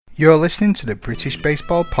You're listening to the British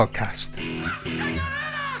Baseball Podcast.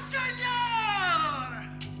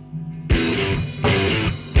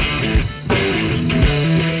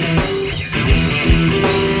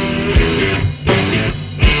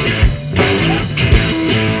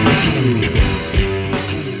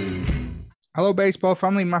 Hello, baseball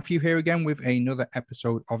family. Matthew here again with another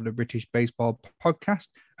episode of the British Baseball Podcast.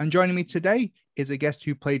 And joining me today is a guest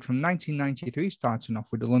who played from 1993, starting off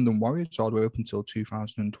with the London Warriors all the way up until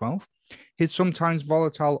 2012. His sometimes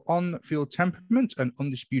volatile on-field temperament and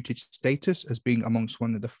undisputed status as being amongst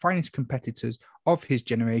one of the finest competitors of his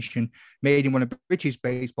generation made him one of British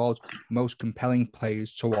baseball's most compelling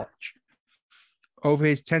players to watch. Over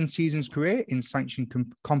his 10 seasons career in sanctioned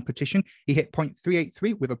competition, he hit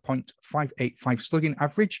 .383 with a .585 slugging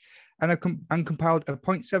average and compiled a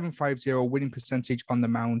 .750 winning percentage on the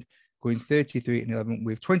mound, going 33-11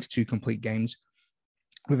 with 22 complete games,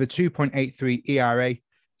 with a 2.83 ERA,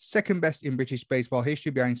 second best in British baseball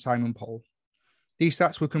history behind Simon Paul. These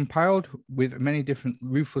stats were compiled with many different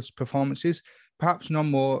ruthless performances, perhaps none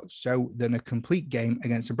more so than a complete game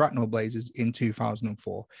against the Bracknell Blazers in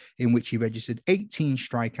 2004, in which he registered 18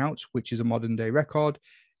 strikeouts, which is a modern-day record.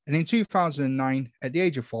 And in 2009, at the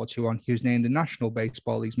age of 41, he was named the National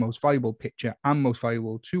Baseball League's most valuable pitcher and most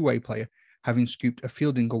valuable two-way player, having scooped a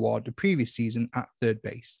fielding award the previous season at third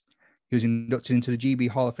base. He was inducted into the GB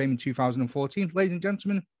Hall of Fame in 2014. Ladies and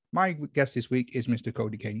gentlemen, my guest this week is Mr.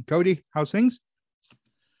 Cody Kane. Cody, how's things?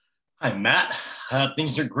 Hi, Matt.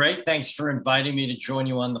 Things are great. Thanks for inviting me to join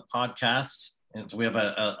you on the podcast. And so we have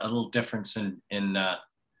a little difference in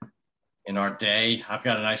our day. I've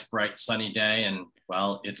got a nice, bright, sunny day, and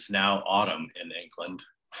well, it's now autumn in England.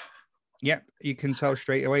 Yep, you can tell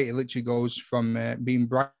straight away. It literally goes from being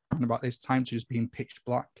bright about this time to just being pitch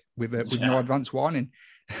black with no advance warning.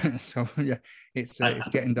 So yeah, it's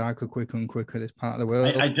getting darker quicker and quicker. This part of the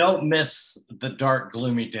world. I don't miss the dark,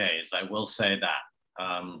 gloomy days. I will say that.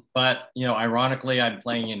 But you know, ironically, I'm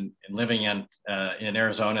playing and living in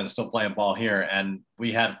Arizona and still playing ball here, and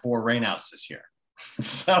we had 4 rainouts this year.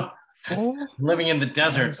 So living in the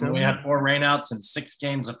desert, and we had 4 rainouts and 6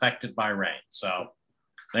 games affected by rain. So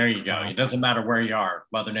there you go. It doesn't matter where you are;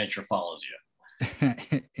 Mother Nature follows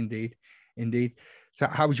you. Indeed. So,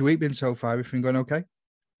 how's your week been so far? Everything going okay?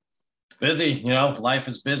 Busy. You know, life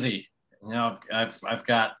is busy. You know, I've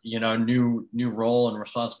got, you know, new role and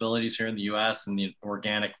responsibilities here in the U.S. in the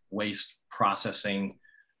organic waste processing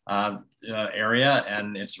area,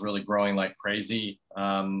 and it's really growing like crazy.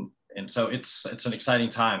 And so it's an exciting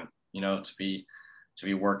time, you know, to be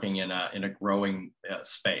working in a growing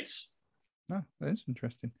space. Oh, that is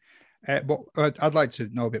interesting. But I'd like to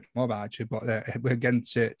know a bit more about you. But we're getting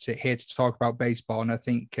to here to talk about baseball, and I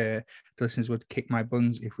think the listeners would kick my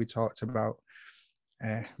buns if we talked about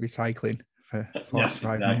recycling for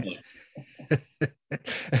 45 minutes.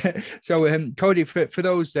 So Cody, for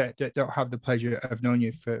those that don't have the pleasure of knowing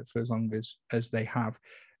you for as long as they have,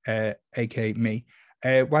 aka me,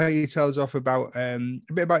 why don't you tell us off about a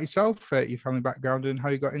bit about yourself, your family background, and how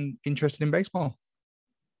you got interested in baseball?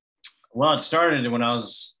 Well, it started when I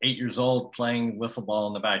was 8 years old playing wiffle ball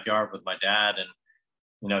in the backyard with my dad, and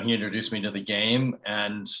you know, he introduced me to the game,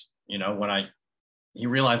 and you know, when he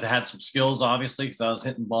realized I had some skills, obviously, because I was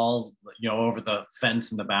hitting balls, you know, over the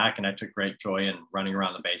fence in the back, and I took great joy in running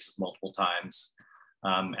around the bases multiple times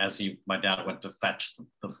as my dad went to fetch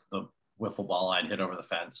the wiffle ball I'd hit over the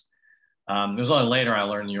fence. It was only later I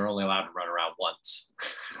learned you're only allowed to run around once.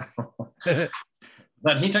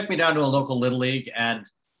 But he took me down to a local Little League, and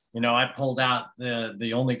you know, I pulled out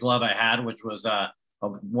the only glove I had, which was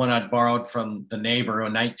one I'd borrowed from the neighbor, a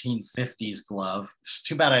 1950s glove. It's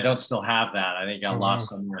too bad I don't still have that. I think I lost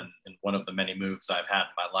somewhere in one of the many moves I've had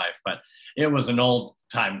in my life, but it was an old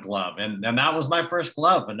time glove. And that was my first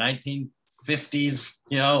glove, a 1950s,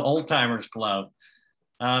 you know, old timers glove.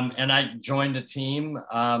 And I joined a team,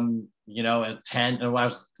 you know, at 10, I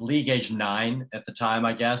was league age 9 at the time,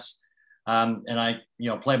 I guess. And I, you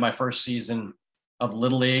know, played my first season of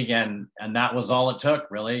Little League, and that was all it took,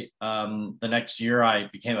 really. The next year I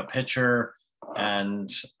became a pitcher, and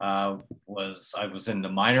I was in the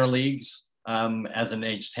minor leagues as an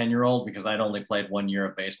age 10-year-old, because I'd only played 1 year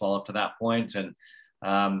of baseball up to that point. And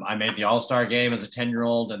I made the All-Star game as a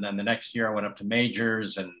 10-year-old, and then the next year I went up to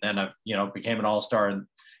majors, and then I, you know, became an All-Star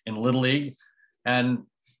in Little League, and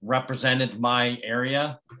represented my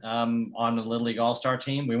area on the Little League All-Star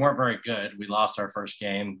team. We weren't very good. We lost our first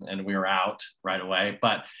game and we were out right away,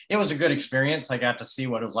 but it was a good experience. I got to see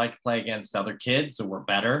what it was like to play against other kids that were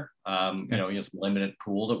better. You know, it was a limited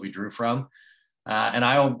pool that we drew from. And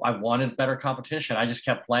I wanted better competition. I just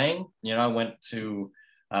kept playing. You know, I went to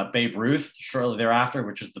Babe Ruth shortly thereafter,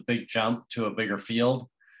 which is the big jump to a bigger field.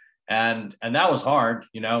 And that was hard,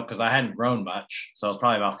 because I hadn't grown much. So I was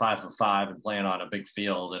probably about 5'5" and playing on a big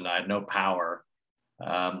field, and I had no power.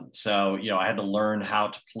 So I had to learn how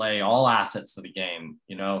to play all assets of the game.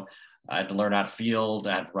 I had to learn how to field,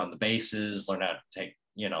 I had to run the bases, learn how to take,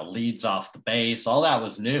 leads off the base. All that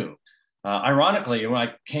was new. Ironically, when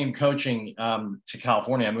I came coaching to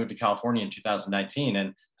California, I moved to California in 2019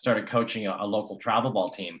 and started coaching a local travel ball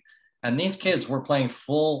team. And these kids were playing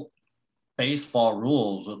full baseball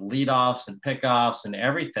rules with leadoffs and pickoffs and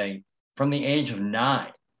everything from the age of 9.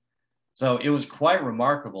 So it was quite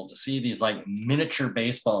remarkable to see these like miniature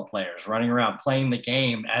baseball players running around playing the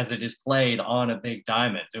game as it is played on a big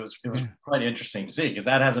diamond. It was quite interesting to see, because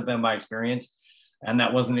that hasn't been my experience, and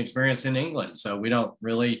that wasn't an experience in England. So we don't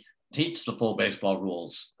really teach the full baseball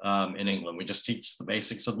rules in England. We just teach the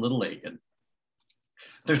basics of Little League. And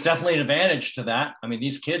there's definitely an advantage to that. I mean,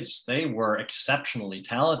 these kids, they were exceptionally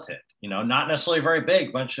talented, not necessarily very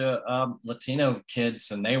big, bunch of Latino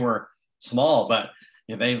kids, and they were small, but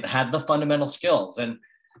they had the fundamental skills. And,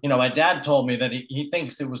 my dad told me that he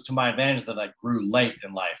thinks it was to my advantage that I grew late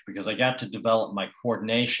in life, because I got to develop my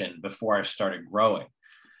coordination before I started growing.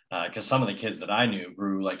 Because some of the kids that I knew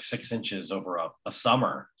grew like 6 inches over a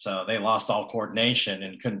summer. So they lost all coordination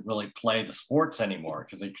and couldn't really play the sports anymore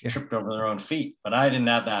because they tripped over their own feet. But I didn't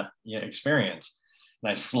have that experience.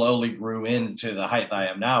 And I slowly grew into the height that I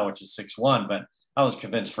am now, which is 6'1". But I was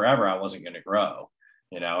convinced forever I wasn't going to grow,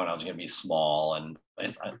 and I was going to be small. And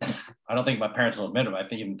I don't think my parents will admit it. I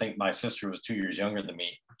even think my sister was 2 years younger than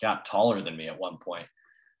me, got taller than me at one point.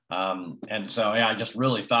 And so, I just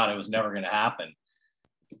really thought it was never going to happen.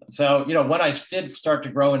 So, when I did start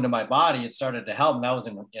to grow into my body, it started to help. And that was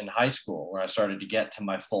in high school, where I started to get to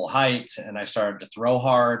my full height and I started to throw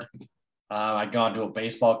hard. I'd gone to a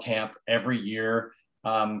baseball camp every year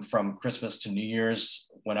from Christmas to New Year's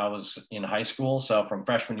when I was in high school. So from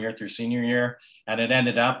freshman year through senior year. And it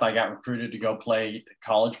ended up, I got recruited to go play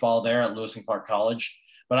college ball there at Lewis and Clark College.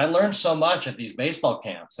 But I learned so much at these baseball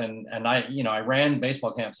camps. And I ran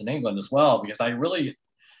baseball camps in England as well, because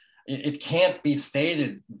it can't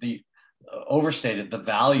be overstated the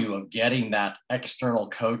value of getting that external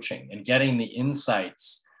coaching and getting the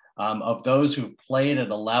insights of those who've played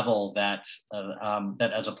at a level that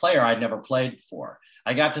as a player I'd never played before.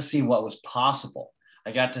 I got to see what was possible.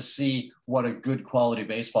 I got to see what a good quality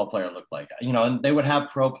baseball player looked like. And they would have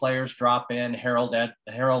pro players drop in.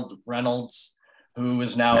 Harold Reynolds, who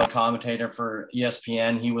is now a commentator for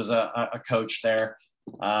ESPN, he was a coach there.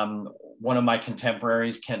 One of my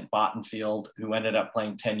contemporaries, Kent Bottenfield, who ended up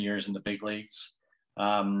playing 10 years in the big leagues,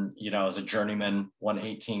 as a journeyman, won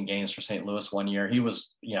 18 games for St. Louis one year. He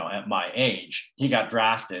was, at my age. He got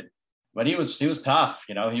drafted, but he was tough.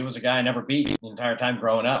 He was a guy I never beat the entire time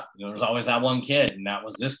growing up. There was always that one kid, and that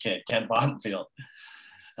was this kid, Kent Bottenfield.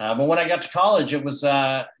 But when I got to college, it was,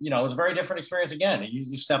 it was a very different experience again. You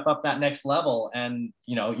step up that next level, and,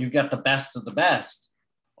 you've got the best of the best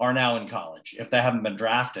are now in college, if they haven't been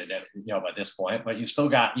drafted at, by this point, but you still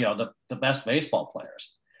got, the best baseball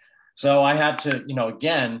players. So I had to,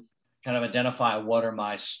 again, kind of identify what are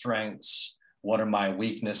my strengths, what are my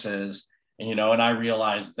weaknesses, and I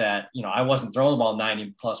realized that, I wasn't throwing the ball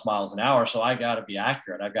 90 plus miles an hour. So I got to be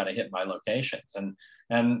accurate. I've got to hit my locations, and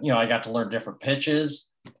I got to learn different pitches.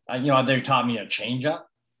 They taught me a changeup.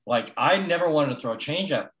 Like, I never wanted to throw a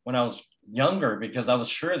changeup when I was younger, because I was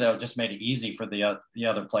sure that it just made it easy for the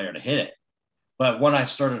other player to hit it. But when I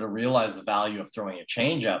started to realize the value of throwing a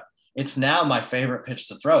changeup, it's now my favorite pitch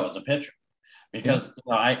to throw as a pitcher, because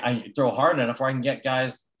I throw hard enough where I can get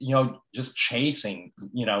guys, just chasing,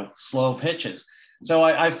 slow pitches. So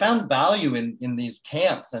I found value in these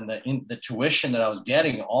camps and the tuition that I was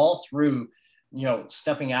getting all through,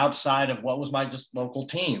 stepping outside of what was my just local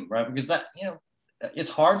team, right? Because that,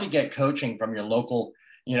 it's hard to get coaching from your local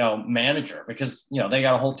manager, because, they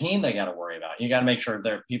got a whole team they got to worry about. You got to make sure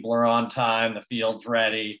their people are on time, the field's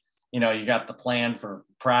ready, you got the plan for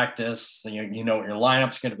practice, and you know what your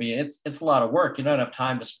lineup's going to be. It's a lot of work. You don't have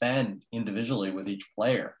time to spend individually with each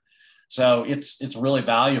player. So it's really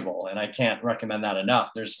valuable, and I can't recommend that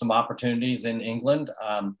enough. There's some opportunities in England.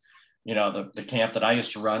 The camp that I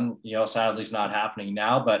used to run, sadly is not happening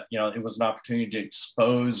now, but, it was an opportunity to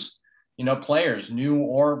expose, players, new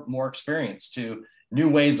or more experienced, to new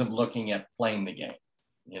ways of looking at playing the game,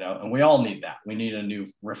 and we all need that. We need a new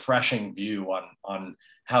refreshing view on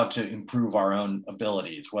how to improve our own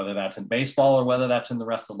abilities, whether that's in baseball or whether that's in the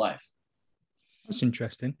rest of life. That's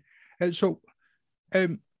interesting. So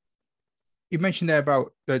you mentioned there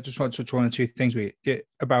about, just want to touch one or two things with you,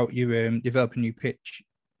 about you developing a new pitch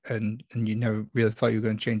and you never really thought you were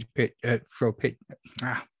going to change pitch, throw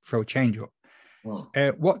a change up.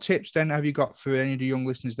 What tips then have you got for any of the young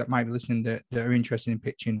listeners that might be listening that are interested in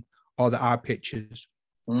pitching or that are pitchers?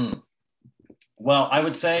 Well, I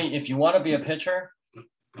would say if you want to be a pitcher,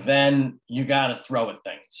 then you got to throw at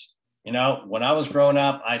things. You know, when I was growing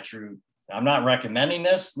up, I'm not recommending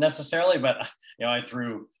this necessarily, but, I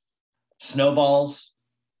threw snowballs.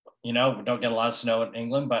 We don't get a lot of snow in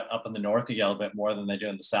England, but up in the north, you get a bit more than they do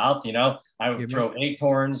in the south. I would throw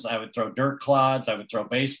acorns, I would throw dirt clods, I would throw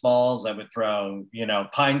baseballs, I would throw,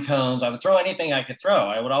 pine cones, I would throw anything I could throw.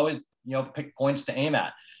 I would always, pick points to aim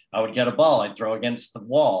at. I would get a ball, I'd throw against the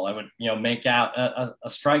wall. I would, make out a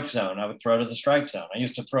strike zone. I would throw to the strike zone. I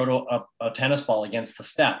used to throw to a tennis ball against the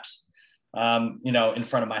steps, in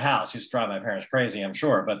front of my house. Used to drive my parents crazy, I'm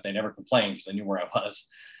sure, but they never complained because they knew where I was.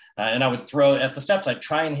 And I would throw at the steps. I'd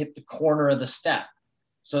try and hit the corner of the step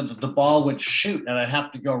so that the ball would shoot and I'd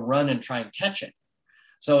have to go run and try and catch it.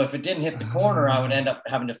 So if it didn't hit the corner, I would end up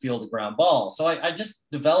having to field a ground ball. So I just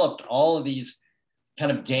developed all of these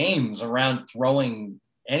kind of games around throwing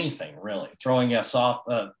anything, really, throwing a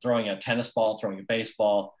tennis ball, throwing a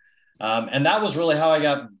baseball. And that was really how I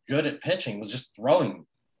got good at pitching, was just throwing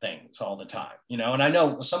things all the time, and I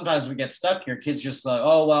know sometimes we get stuck here. Kids just like,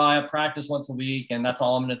 oh, well, I have practice once a week and that's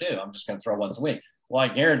all I'm going to do. I'm just going to throw once a week. Well, I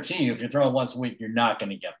guarantee you, if you're throwing once a week, you're not going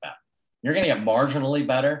to get better. You're going to get marginally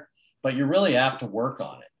better, but you really have to work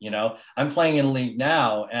on it. I'm playing in a league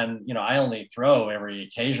now and, I only throw every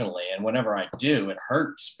occasionally. And whenever I do, it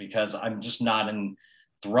hurts because I'm just not in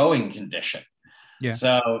throwing condition. Yeah.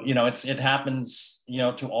 So, it happens,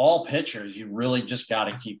 to all pitchers. You really just got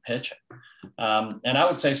to keep pitching. And I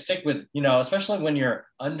would say stick with, especially when you're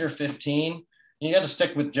under 15, you got to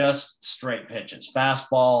stick with just straight pitches,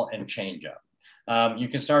 fastball and changeup. You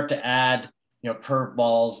can start to add,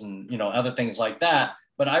 curveballs and, other things like that.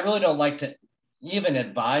 But I really don't like to even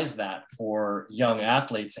advise that for young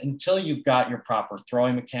athletes until you've got your proper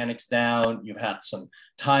throwing mechanics down. You've had some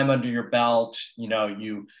time under your belt. You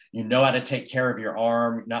know how to take care of your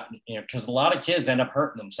arm. Not, because a lot of kids end up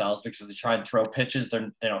hurting themselves because they try and throw pitches they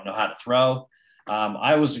don't know how to throw.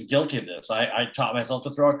 I was guilty of this. I taught myself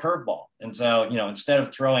to throw a curveball, and so instead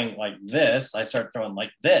of throwing like this, I started throwing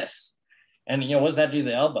like this. And what does that do to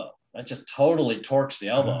the elbow? That just totally torques the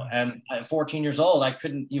elbow. And at 14 years old, I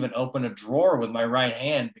couldn't even open a drawer with my right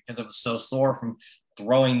hand because it was so sore from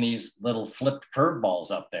throwing these little flipped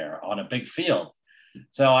curveballs up there on a big field.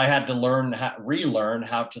 So I had to relearn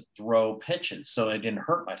how to throw pitches so I didn't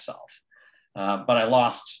hurt myself. But I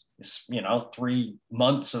lost, 3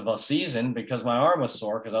 months of a season because my arm was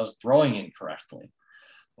sore because I was throwing incorrectly.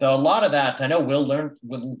 So a lot of that, I know Will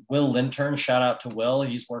Lintern, shout out to Will.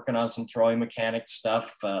 He's working on some throwing mechanics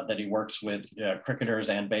stuff that he works with cricketers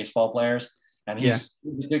and baseball players. And he's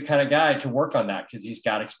a good kind of guy to work on that because he's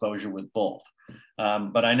got exposure with both.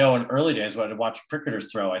 But I know in early days when I watched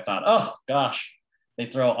cricketers throw, I thought, oh gosh, they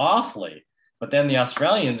throw awfully. But then the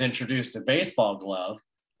Australians introduced a baseball glove.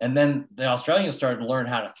 And then the Australians started to learn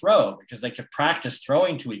how to throw because they could practice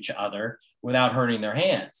throwing to each other without hurting their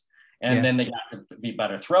hands. And then they got to be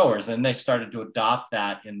better throwers. And they started to adopt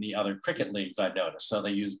that in the other cricket leagues, I noticed. So they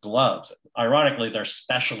use gloves. Ironically, they're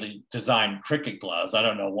specially designed cricket gloves. I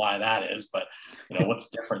don't know why that is, but what's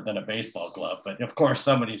different than a baseball glove? But of course,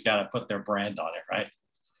 somebody's got to put their brand on it, right?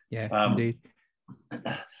 Yeah, indeed.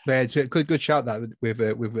 But it's a good shout that with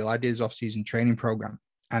Will. I did his off-season training program.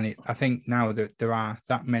 And I think now that there are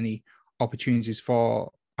that many opportunities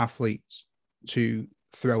for athletes to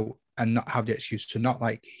throw and not have the excuse to not,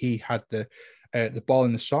 like he had the ball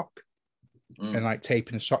in the sock and like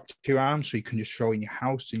taping a sock to your arm so you can just throw in your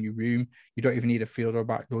house, in your room. You don't even need a field or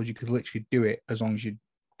back doors. You could literally do it as long as you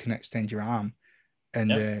can extend your arm.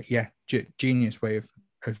 And genius way of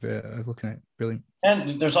looking at it. Brilliant.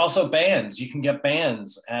 And there's also bands. You can get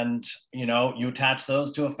bands and, you attach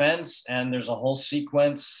those to a fence and there's a whole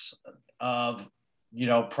sequence of,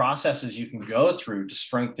 processes you can go through to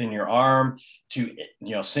strengthen your arm, to,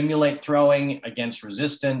 simulate throwing against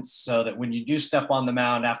resistance so that when you do step on the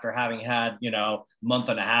mound after having had, month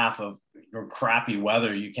and a half of your crappy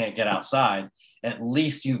weather, you can't get outside, at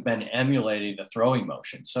least you've been emulating the throwing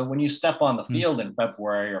motion. So when you step on the field in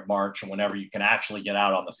February or March or whenever you can actually get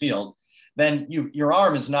out on the field, then your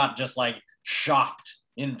arm is not just like shocked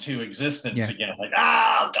into existence again. Like,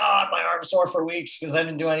 oh God, my arm's sore for weeks because I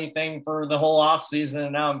didn't do anything for the whole off season.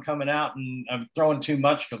 And now I'm coming out and I'm throwing too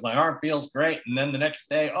much because my arm feels great. And then the next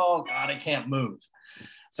day, oh God, I can't move.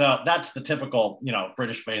 So that's the typical,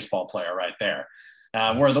 British baseball player right there.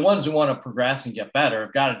 Where the ones who want to progress and get better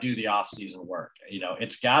have got to do the off season work.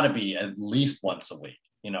 It's got to be at least once a week.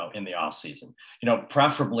 in the off season.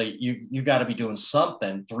 Preferably you got to be doing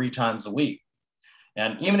something 3 times a week.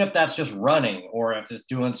 And even if that's just running, or if it's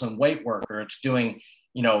doing some weight work, or it's doing,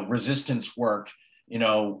 resistance work,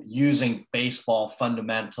 using baseball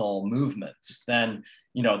fundamental movements, then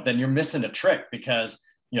you're missing a trick, because,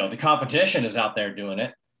 the competition is out there doing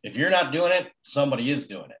it. If you're not doing it, somebody is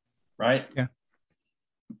doing it. Right. Yeah.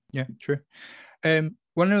 Yeah, true.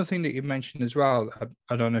 One other thing that you mentioned as well,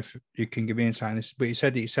 I don't know if you can give me insight on this, but you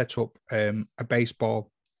said that you set up a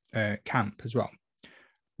baseball camp as well.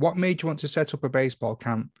 What made you want to set up a baseball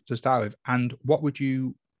camp to start with? And what would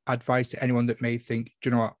you advise to anyone that may think, do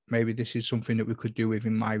you know what, maybe this is something that we could do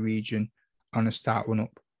within my region on a start one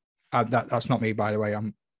up? That's not me, by the way.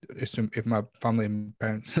 If my family and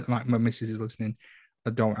parents, like my missus is listening,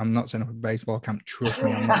 I'm not setting up a baseball camp. Trust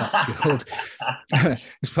me, I'm not that skilled.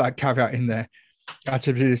 Just put that caveat in there. I had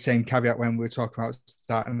to do the same caveat when we were talking about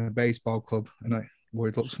starting a baseball club, and I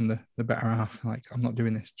worried looks from the better half. Like, I'm not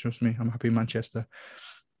doing this. Trust me, I'm happy in Manchester.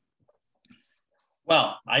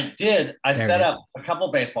 Well, I set up a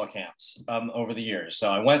couple baseball camps over the years. So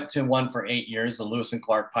I went to one for 8 years, the Lewis and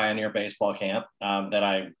Clark Pioneer Baseball Camp, that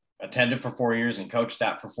I attended for 4 years and coached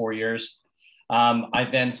at for 4 years. I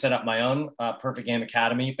then set up my own Perfect Game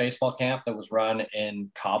Academy baseball camp that was run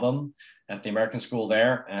in Cobham at the American School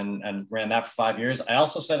there, and ran that for 5 years. I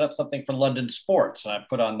also set up something for London Sports, and I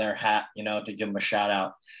put on their hat, to give them a shout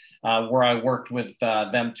out, where I worked with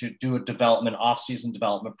them to do a off-season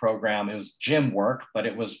development program. It was gym work, but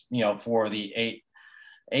it was, for the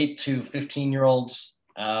 8 to 15-year-olds,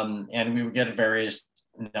 and we would get a various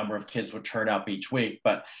number of kids would turn up each week.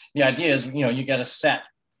 But the idea is, you get a set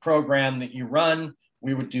program that you run.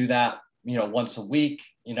 We would do that, once a week.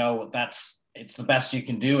 It's the best you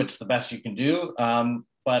can do. It's the best you can do.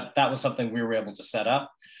 But that was something we were able to set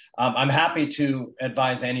up. I'm happy to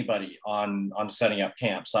advise anybody on setting up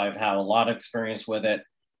camps. I've had a lot of experience with it.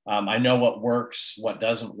 I know what works, what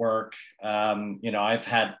doesn't work. I've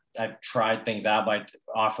tried things out by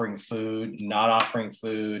offering food, not offering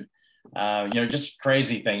food, just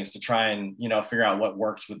crazy things to try and, figure out what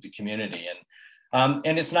works with the community.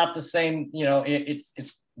 And it's not the same,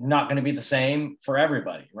 it's not going to be the same for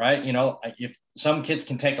everybody, right? If some kids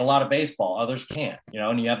can take a lot of baseball, others can't,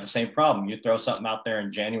 and you have the same problem. You throw something out there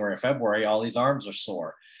in January or February, all these arms are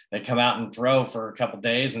sore. They come out and throw for a couple of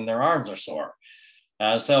days and their arms are sore.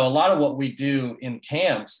 So a lot of what we do in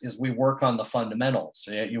camps is we work on the fundamentals.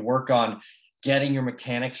 You work on getting your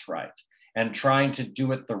mechanics right and trying to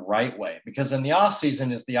do it the right way, because in the off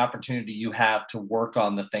season is the opportunity you have to work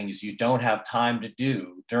on the things you don't have time to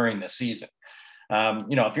do during the season.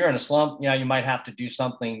 If you're in a slump, you might have to do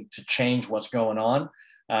something to change what's going on.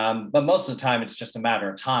 But most of the time it's just a matter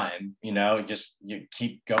of time, you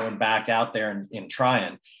keep going back out there and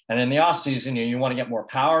trying. And in the off season, you want to get more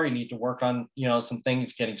power. You need to work on, some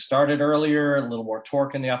things getting started earlier, a little more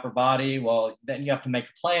torque in the upper body. Well, then you have to make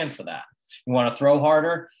a plan for that. You want to throw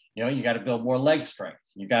harder. You got to build more leg strength.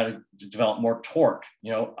 You got to develop more torque,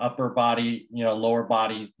 upper body, lower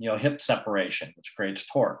body, hip separation, which creates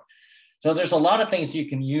torque. So there's a lot of things you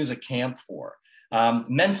can use a camp for.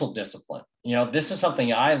 Mental discipline. This is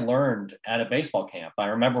something I learned at a baseball camp. I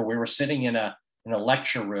remember we were sitting in a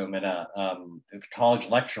lecture room, in a college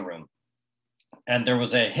lecture room, and there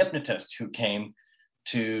was a hypnotist who came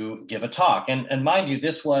to give a talk. And mind you,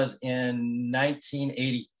 this was in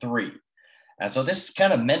 1983. And so this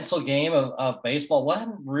kind of mental game of baseball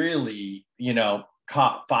wasn't really,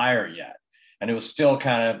 caught fire yet. And it was still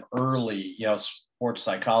kind of early, sports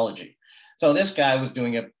psychology. So this guy was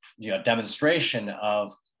doing a demonstration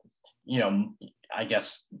of, I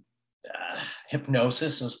guess,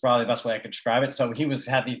 hypnosis is probably the best way I could describe it. So he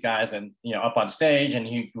had these guys and, up on stage, and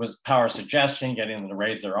he was power suggestion, getting them to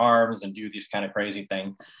raise their arms and do these kind of crazy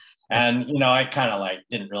things. And, I kind of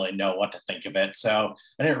didn't really know what to think of it. So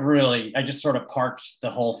I just sort of parked the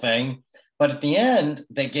whole thing. But at the end,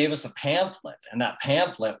 they gave us a pamphlet, and that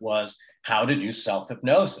pamphlet was how to do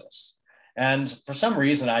self-hypnosis. And for some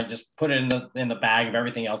reason, I just put it in the bag of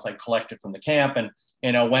everything else I collected from the camp, and,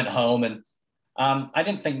 went home, and I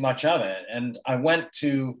didn't think much of it. And I went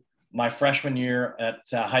to my freshman year at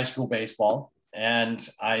high school baseball, and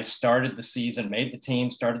I started the season, made the team,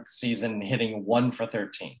 started the season hitting 1 for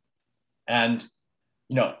 13. And,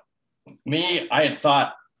 I had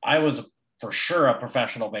thought I was for sure a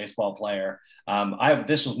professional baseball player.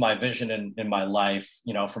 This was my vision in my life,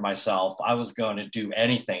 for myself. I was going to do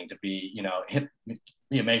anything to be,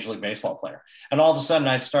 be a Major League Baseball player. And all of a sudden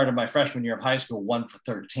I started my freshman year of high school 1 for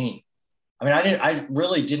 13. I mean, I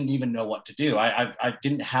really didn't even know what to do. I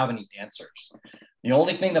didn't have any answers. The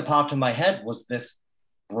only thing that popped in my head was this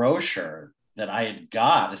brochure that I had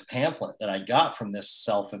got, this pamphlet that I got from this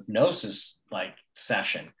self-hypnosis like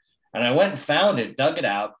session. And I went and found it, dug it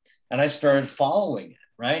out, and I started following it,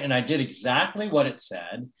 right? And I did exactly what it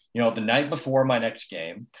said, the night before my next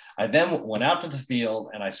game. I then went out to the field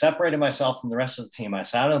and I separated myself from the rest of the team. I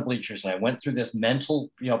sat on the bleachers and I went through this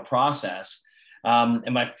mental, process.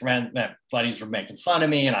 And my buddies were making fun of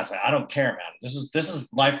me, and I said, I don't care, man. This is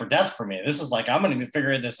life or death for me. This is like, I'm going to be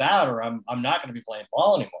figuring this out, or I'm not going to be playing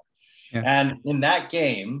ball anymore. Yeah. And in that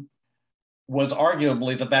game was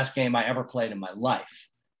arguably the best game I ever played in my life.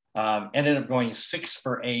 Ended up going 6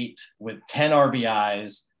 for 8 with 10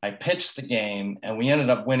 RBIs. I pitched the game and we ended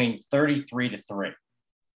up winning 33-3.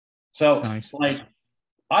 So nice.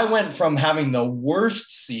 I went from having the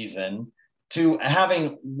worst season to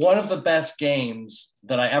having one of the best games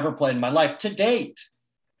that I ever played in my life to date.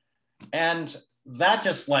 And that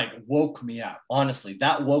just woke me up. Honestly,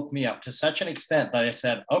 that woke me up to such an extent that I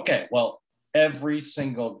said, okay, well, every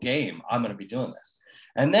single game, I'm going to be doing this.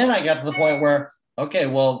 And then I got to the point where, okay,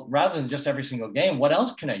 well, rather than just every single game, what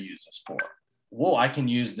else can I use this for? Well, I can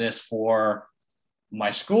use this for my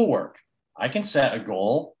schoolwork. I can set a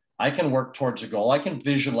goal. I can work towards a goal. I can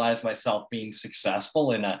visualize myself being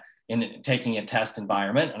successful in taking a test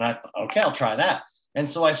environment. And I thought, okay, I'll try that. And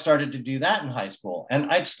so I started to do that in high school. And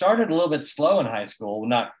I started a little bit slow in high school,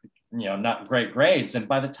 not great grades. And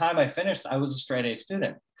by the time I finished, I was a straight A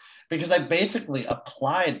student because I basically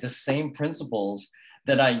applied the same principles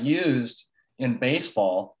that I used in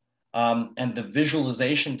baseball, and the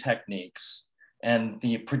visualization techniques and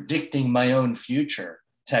the predicting my own future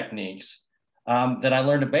techniques that I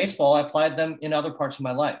learned in baseball. I applied them in other parts of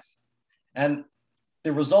my life. And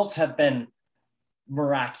the results have been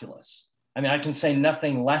miraculous. I mean, I can say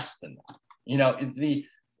nothing less than that.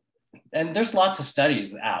 And there's lots of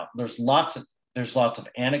studies out. There's lots of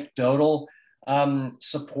anecdotal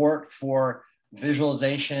support for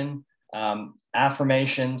visualization,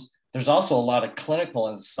 affirmations. There's also a lot of clinical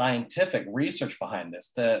and scientific research behind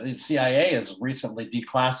this. The CIA has recently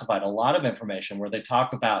declassified a lot of information where they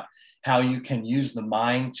talk about how you can use the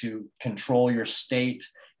mind to control your state,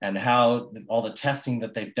 and how all the testing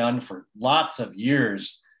that they've done for lots of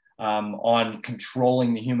years on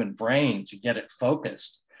controlling the human brain to get it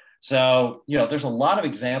focused. So, there's a lot of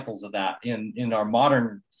examples of that in our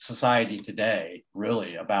modern society today,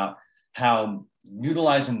 really, about how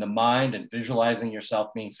utilizing the mind and visualizing yourself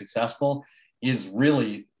being successful is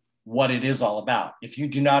really what it is all about. If you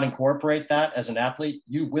do not incorporate that as an athlete,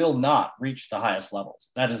 you will not reach the highest levels.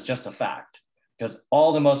 That is just a fact, because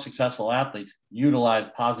all the most successful athletes utilize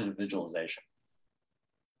positive visualization.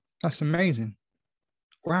 That's amazing.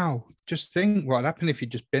 Wow. Just think what happened if you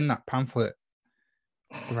just bin that pamphlet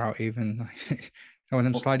without even when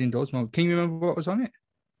I'm sliding doors mode. Can you remember what was on it?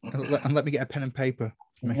 And let me get a pen and paper.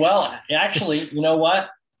 Well, actually, you know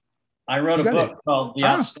what? I wrote a book called The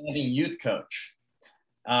Outstanding Youth Coach.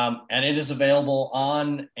 And it is available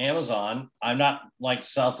on Amazon. I'm not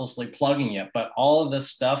selflessly plugging it, but all of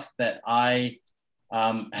this stuff that I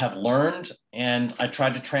have learned, and I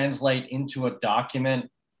tried to translate into a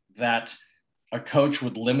document that a coach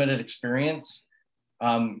with limited experience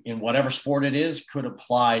in whatever sport it is could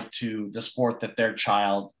apply to the sport that their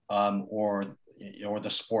child or the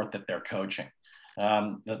sport that they're coaching.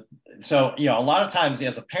 So, a lot of times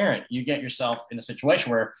as a parent, you get yourself in a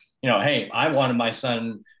situation where, hey, I wanted my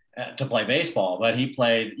son to play baseball, but he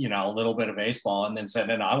played, a little bit of baseball and then said,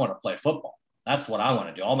 no, I want to play football. That's what I want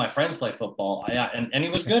to do. All my friends play football. And he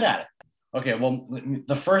was good at it. Okay, well,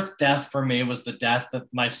 the first death for me was the death that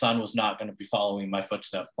my son was not going to be following my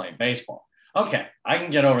footsteps playing baseball. Okay, I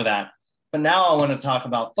can get over that. But now I want to talk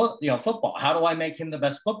about football. How do I make him the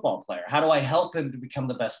best football player? How do I help him to become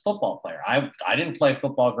the best football player? I didn't play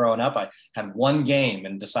football growing up. I had one game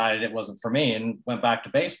and decided it wasn't for me and went back to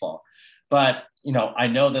baseball. But, I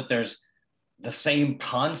know that there's the same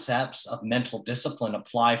concepts of mental discipline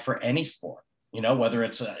apply for any sport, whether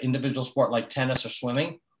it's an individual sport like tennis or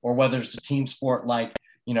swimming, or whether it's a team sport like,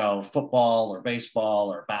 football or baseball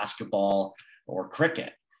or basketball or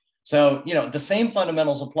cricket. So, the same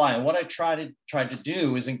fundamentals apply. And what I tried to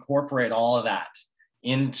do is incorporate all of that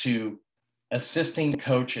into assisting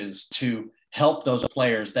coaches to help those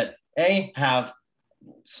players that have,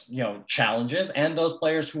 challenges, and those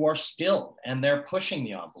players who are skilled and they're pushing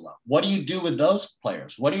the envelope. What do you do with those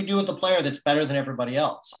players? What do you do with the player that's better than everybody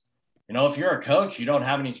else? If you're a coach, you don't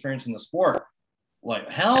have any experience in the sport,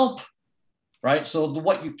 help, right? So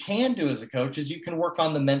what you can do as a coach is you can work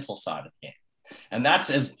on the mental side of the game. And that's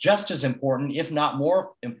just as important, if not more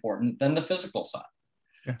important, than the physical side.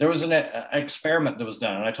 Yeah. There was an experiment that was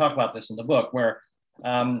done, and I talk about this in the book, where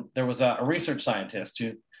there was a research scientist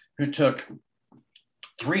who who took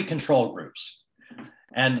 3 control groups,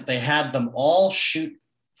 and they had them all shoot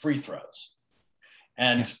free throws.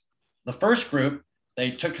 And the first group,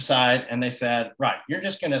 they took aside and they said, right, you're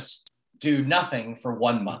just going to do nothing for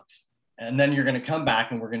 1 month. And then you're going to come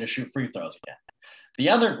back and we're going to shoot free throws again. The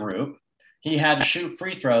other group, he had to shoot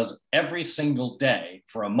free throws every single day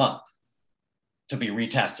for a month to be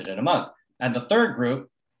retested in a month. And the third group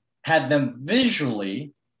had them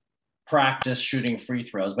visually practice shooting free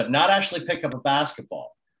throws, but not actually pick up a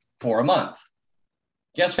basketball for a month.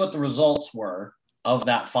 Guess what the results were of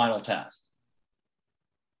that final test?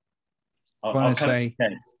 I want to say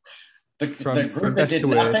the group that did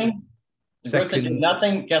nothing,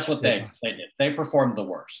 guess what they did? They performed the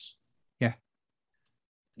worst. Yeah.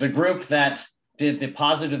 The group that did the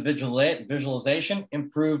positive visualization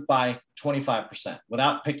improved by 25%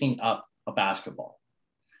 without picking up a basketball.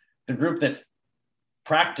 The group that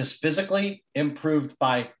practiced physically improved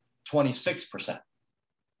by 26%.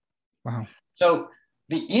 Wow. So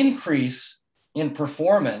the increase in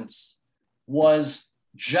performance was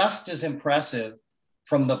just as impressive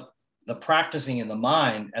from the practicing in the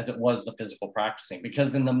mind as it was the physical practicing,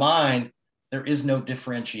 because in the mind, there is no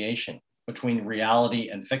differentiation between reality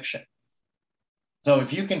and fiction. So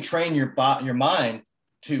if you can train your mind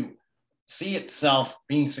to see itself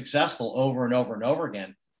being successful over and over and over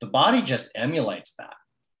again, the body just emulates that.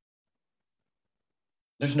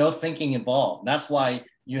 There's no thinking involved. That's why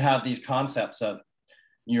you have these concepts of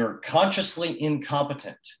you're consciously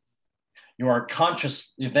incompetent. You are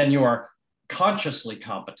conscious, then you are consciously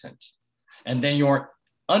competent, and then you're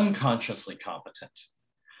unconsciously competent.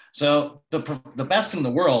 So the best in the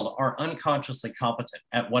world are unconsciously competent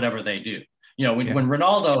at whatever they do. You know, when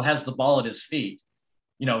Ronaldo has the ball at his feet,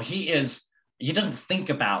 you know, he doesn't think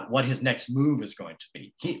about what his next move is going to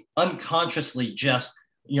be. He unconsciously just,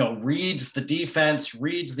 you know, reads the defense,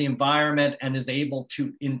 reads the environment, and is able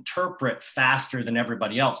to interpret faster than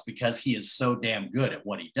everybody else because he is so damn good at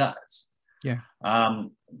what he does. Yeah.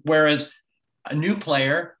 Whereas a new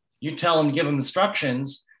player, you tell them, give them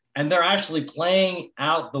instructions, and they're actually playing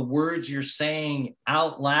out the words you're saying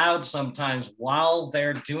out loud sometimes while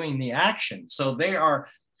they're doing the action. So they are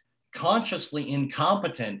consciously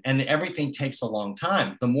incompetent, and everything takes a long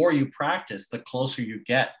time. The more you practice, the closer you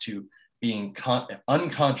get to being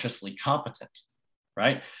unconsciously competent,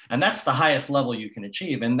 right? And that's the highest level you can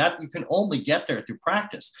achieve. And that you can only get there through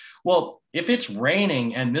practice. Well, if it's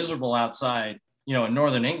raining and miserable outside, you know, in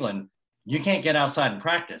Northern England, you can't get outside and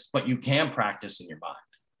practice, but you can practice in your mind.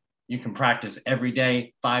 You can practice every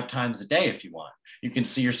day, 5 times a day if you want. You can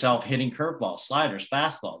see yourself hitting curveballs, sliders,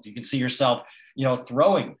 fastballs. You can see yourself, you know,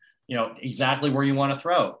 throwing, you know, exactly where you want to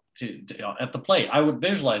throw at the plate. I would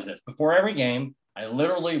visualize this before every game. I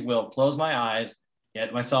literally will close my eyes,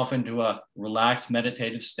 get myself into a relaxed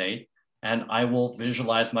meditative state, and I will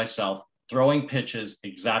visualize myself throwing pitches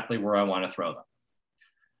exactly where I want to throw them.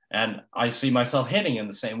 And I see myself hitting in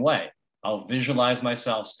the same way. I'll visualize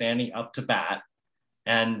myself standing up to bat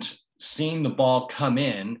and seeing the ball come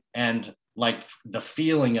in, and like the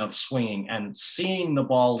feeling of swinging and seeing the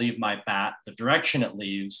ball leave my bat, the direction it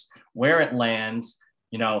leaves, where it lands,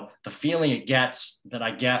 you know, the feeling it gets that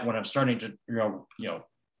I get when I'm starting to, you know,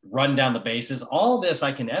 run down the bases. All this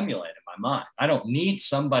I can emulate in my mind. I don't need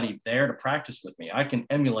somebody there to practice with me. I can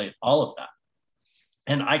emulate all of that.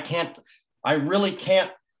 And I really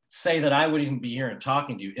can't say that I would even be here and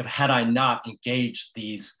talking to you if had I not engaged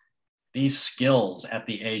these skills at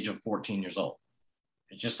the age of 14 years old.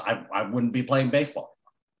 It's just, I wouldn't be playing baseball.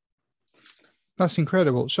 That's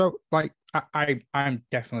incredible. So like, I'm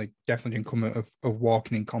definitely incumbent of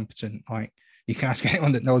walking incompetent. Like, you can ask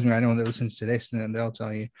anyone that knows me, anyone that listens to this, and they'll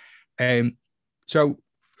tell you. So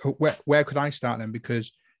where could I start then?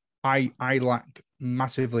 Because I lack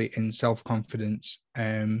massively in self-confidence.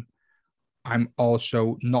 I'm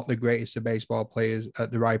also not the greatest of baseball players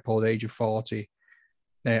at the ripe old age of 40.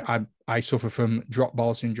 I suffer from drop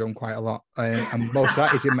ball syndrome quite a lot. And most of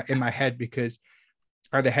that is in my head, because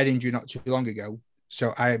I had a head injury not too long ago.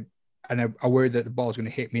 So I worried that the ball was going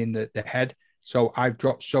to hit me in the head. So I've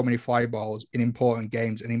dropped so many fly balls in important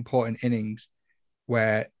games and important innings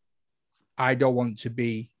where I don't want to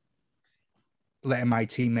be letting my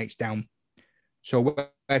teammates down. So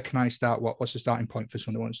where can I start? What's the starting point for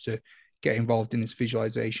someone who wants to get involved in this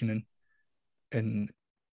visualization and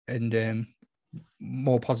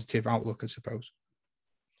more positive outlook, I suppose?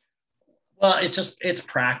 Well, it's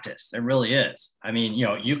practice. It really is. I mean, you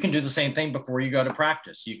know, you can do the same thing before you go to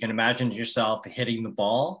practice. You can imagine yourself hitting the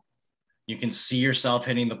ball. You can see yourself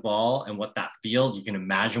hitting the ball and what that feels. You can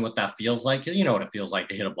imagine what that feels like, because you know what it feels like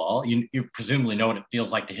to hit a ball. You presumably know what it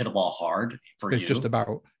feels like to hit a ball hard for you. Just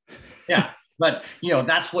about. Yeah. But,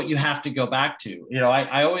 that's what you have to go back to.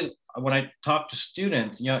 I always, when I talk to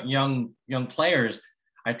students, young players,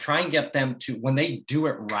 I try and get them to, when they do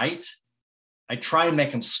it right, I try and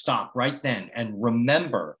make them stop right then and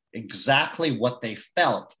remember exactly what they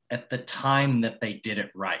felt at the time that they did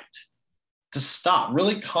it right. To stop,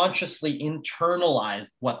 really consciously internalize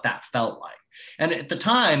what that felt like. And at the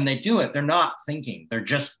time they do it, they're not thinking, they're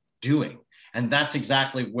just doing. And that's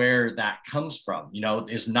exactly where that comes from,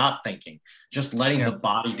 is not thinking, just letting the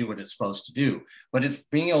body do what it's supposed to do. But it's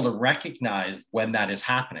being able to recognize when that is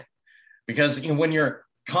happening. Because when you're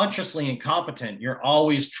consciously incompetent, you're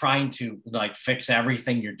always trying to fix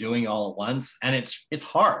everything you're doing all at once. And it's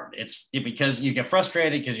hard. It's because you get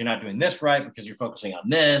frustrated because you're not doing this right, because you're focusing on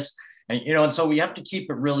this. And so we have to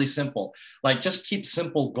keep it really simple. Just keep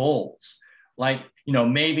simple goals.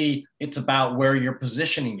 Maybe it's about where you're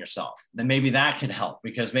positioning yourself. Then maybe that could help,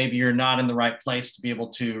 because maybe you're not in the right place to be able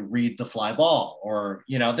to read the fly ball, or,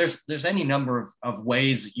 there's any number of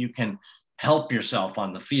ways that you can help yourself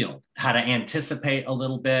on the field, how to anticipate a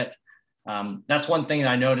little bit. That's one thing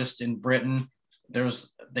that I noticed in Britain.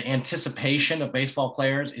 There's the anticipation of baseball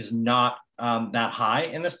players is not that high.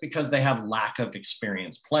 And that's because they have lack of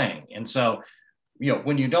experience playing. And so,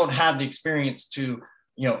 when you don't have the experience to,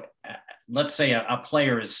 let's say a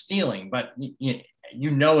player is stealing, but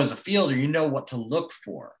as a fielder, what to look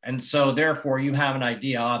for. And so therefore you have an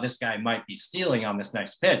idea, this guy might be stealing on this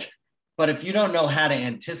next pitch. But if you don't know how to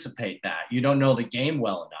anticipate that, you don't know the game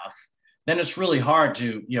well enough, then it's really hard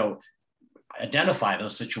to, identify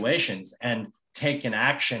those situations and take an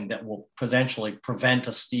action that will potentially prevent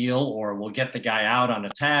a steal, or will get the guy out on a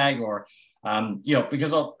tag, or,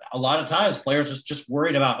 because a lot of times players are just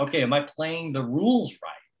worried about, okay, am I playing the rules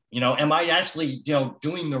right? Am I actually,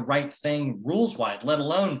 doing the right thing rules wise, let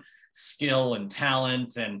alone skill and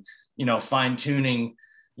talent and, fine tuning,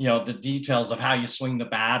 the details of how you swing the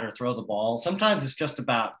bat or throw the ball. Sometimes it's just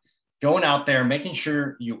about going out there, making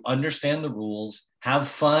sure you understand the rules, have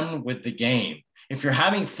fun with the game. If you're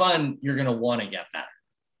having fun, you're going to want to get better.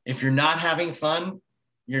 If you're not having fun,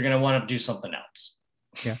 you're going to want to do something else.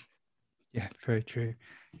 Yeah, very true.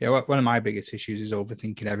 Yeah, one of my biggest issues is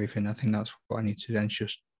overthinking everything. I think that's what I need to then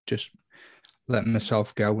just let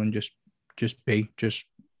myself go and just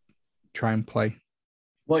try and play.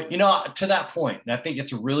 Well, to that point, and I think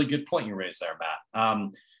it's a really good point you raised there,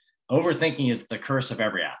 Matt. Overthinking is the curse of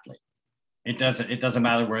every athlete. It doesn't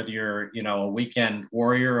matter whether you're, a weekend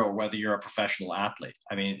warrior or whether you're a professional athlete.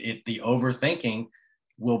 I mean, the overthinking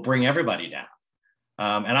will bring everybody down.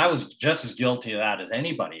 And I was just as guilty of that as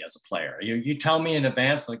anybody as a player. You tell me in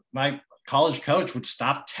advance, like my college coach would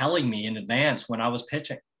stop telling me in advance when I was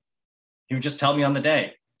pitching. He would just tell me on the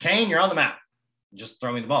day, Kane, you're on the mound. Just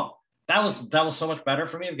throw me the ball. That was so much better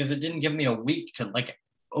for me, because it didn't give me a week to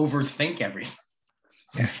overthink everything.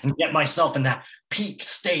 Yeah. And get myself in that peak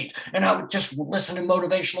state. And I would just listen to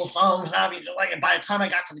motivational songs. And I'd be and by the time I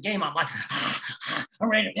got to the game, I'm like, I'm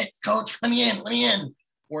ready to hit, coach. Let me in.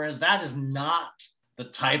 Whereas that is not the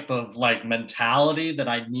type of mentality that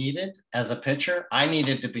I needed as a pitcher. I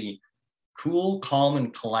needed to be cool, calm,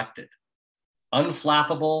 and collected,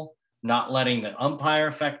 unflappable, not letting the umpire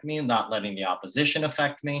affect me, not letting the opposition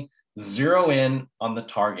affect me, zero in on the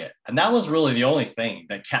target. And that was really the only thing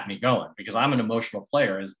that kept me going, because I'm an emotional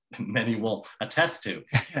player, as many will attest to.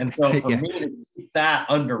 And so for me to keep that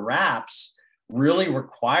under wraps really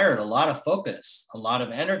required a lot of focus, a lot of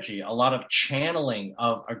energy, a lot of channeling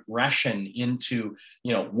of aggression into,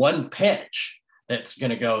 one pitch that's going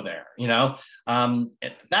to go there.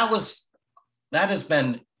 That has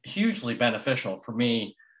been hugely beneficial for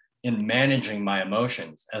me in managing my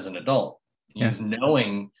emotions as an adult, is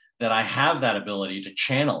knowing that I have that ability to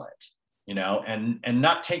channel it, and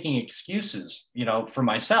not taking excuses, for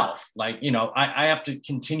myself. I have to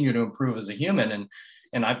continue to improve as a human,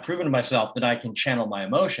 and I've proven to myself that I can channel my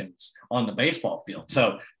emotions on the baseball field.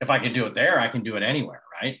 So if I can do it there, I can do it anywhere,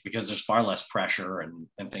 right? Because there's far less pressure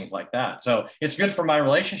and things like that. So it's good for my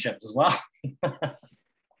relationships as well.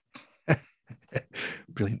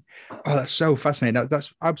 Brilliant. Oh, that's so fascinating.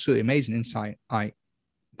 That's absolutely amazing insight.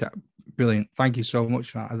 Brilliant. Thank you so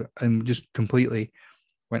much for that. And just completely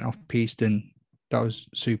went off piste, and that was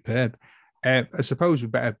superb. I suppose we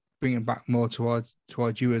better bring it back more towards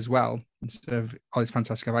you as well, instead of all this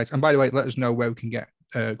fantastic advice. And by the way, let us know where we can get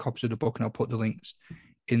copies of the book, and I'll put the links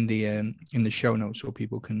in the show notes so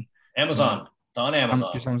people can. Amazon. It's on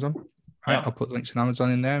Amazon. Just Amazon. All right, I'll put links on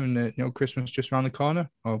Amazon in there, and Christmas just around the corner.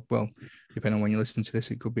 Or well, depending on when you listen to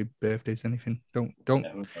this, it could be birthdays, anything. Don't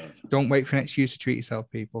wait for an excuse to treat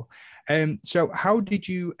yourself, people. So how did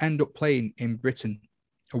you end up playing in Britain?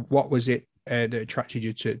 What was it that attracted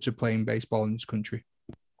you to playing baseball in this country?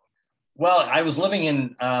 Well, I was living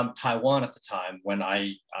in Taiwan at the time when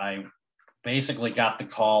I basically got the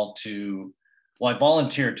call to, well, I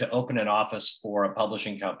volunteered to open an office for a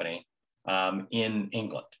publishing company in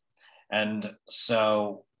England. And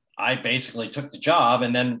so I basically took the job.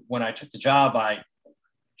 And then when I took the job, I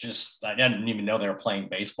didn't even know they were playing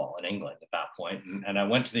baseball in England at that point. And I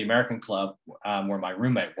went to the American club where my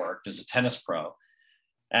roommate worked as a tennis pro.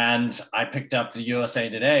 And I picked up the USA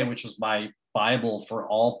Today, which was my Bible for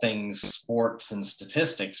all things sports and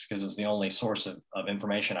statistics, because it was the only source of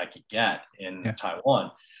information I could get in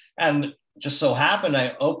Taiwan. And just so happened,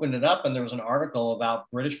 I opened it up and there was an article about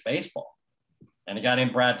British baseball. And a guy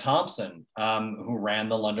named Brad Thompson, who ran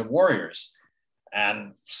the London Warriors.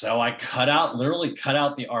 And so I literally cut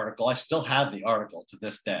out the article. I still have the article to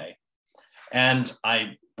this day. And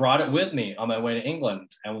I brought it with me on my way to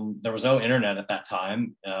England. And there was no internet at that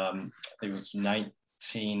time. It was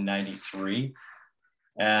 1993.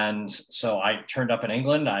 And so I turned up in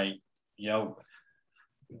England. I,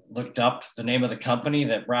 looked up the name of the company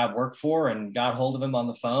that Brad worked for and got hold of him on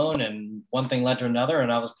the phone. And one thing led to another. And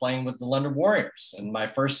I was playing with the London Warriors in my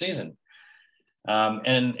first season.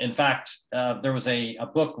 And in fact, there was a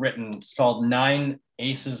book written, it's called 9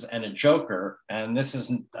 Aces and a Joker. And this is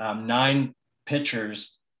 9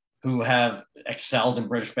 pitchers who have excelled in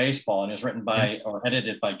British baseball, and is written by or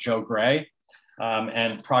edited by Joe Gray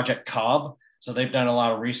and Project Cobb. So they've done a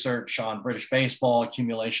lot of research on British baseball,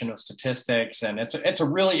 accumulation of statistics, and it's a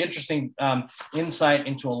really interesting insight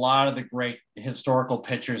into a lot of the great historical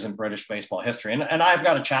pitchers in British baseball history. And I've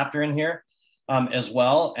got a chapter in here as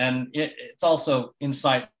well, and it's also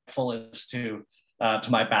insightful as to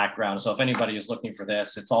my background. So if anybody is looking for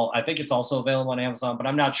this, I think it's also available on Amazon, but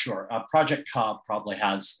I'm not sure. Project Cobb probably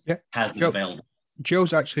has it available.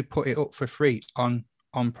 Joe's actually put it up for free on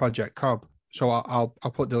Project Cobb. So I'll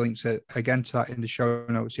put the links again to that in the show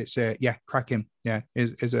notes. It's cracking. Yeah,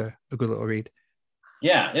 is a good little read.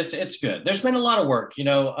 Yeah, it's good. There's been a lot of work.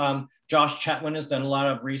 Josh Chetwynd has done a lot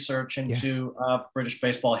of research into British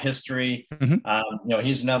baseball history. Mm-hmm.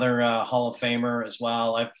 He's another Hall of Famer as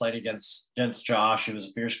well. I've played against Josh, who was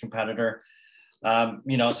a fierce competitor.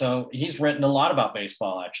 So he's written a lot about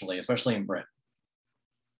baseball, actually, especially in Britain.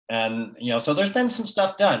 And, so there's been some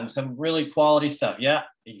stuff done, some really quality stuff. Yeah,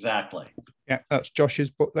 exactly. Yeah, that's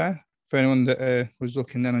Josh's book there. For anyone that was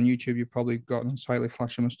looking then on YouTube, you probably got a slightly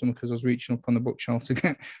flash on my stomach because I was reaching up on the bookshelf to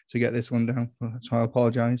get this one down. So I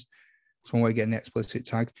apologize. That's one way of getting the explicit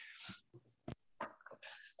tag.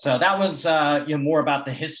 So that was more about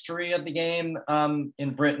the history of the game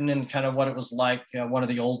in Britain and kind of what it was like, one of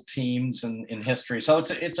the old teams in history. So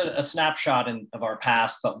it's a snapshot of our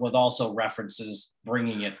past, but with also references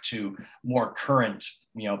bringing it to more current,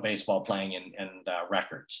 baseball playing and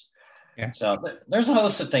records. Yeah. So there's a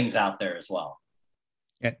host of things out there as well.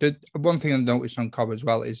 Yeah. The one thing I noticed on Cobb as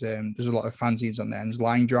well is there's a lot of fanzines on there, and there's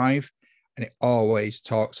Line Drive, and it always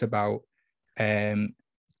talks about the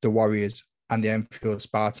Warriors and the Enfield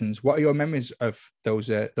Spartans. What are your memories of those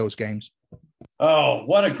games? Oh,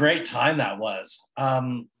 what a great time that was.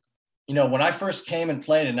 When I first came and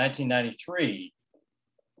played in 1993,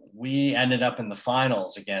 we ended up in the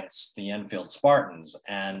finals against the Enfield Spartans,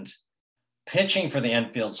 and pitching for the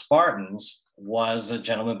Enfield Spartans was a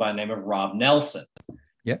gentleman by the name of Rob Nelson.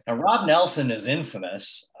 Yeah. Now, Rob Nelson is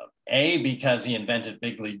infamous, because he invented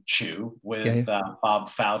Big League Chew with Bob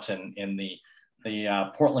Fountain in the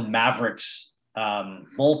Portland Mavericks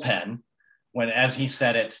bullpen, when, as he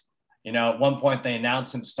said it, at one point they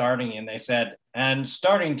announced him starting and they said, and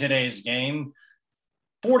starting today's game,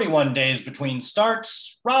 41 days between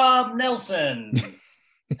starts, Rob Nelson.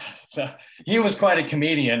 So he was quite a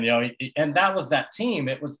comedian, and that was that team.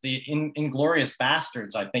 It was the Inglorious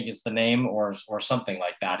Bastards, I think is the name, or something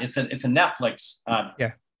like that. It's a Netflix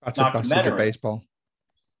Bastards of baseball.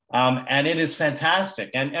 And it is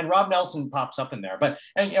fantastic. And Rob Nelson pops up in there. But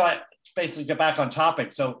basically get back on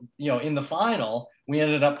topic. So, in the final, we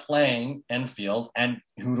ended up playing Enfield, and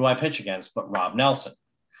who do I pitch against but Rob Nelson?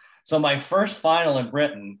 So my first final in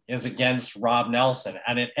Britain is against Rob Nelson,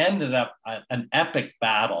 and it ended up an epic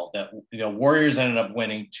battle that Warriors ended up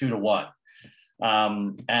winning 2-1.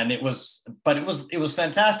 And it was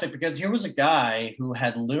fantastic because here was a guy who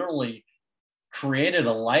had literally created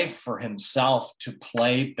a life for himself to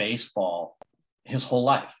play baseball his whole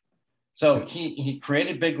life. So he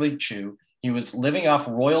created Big League Chew. He was living off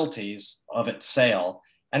royalties of its sale,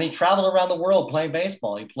 and he traveled around the world playing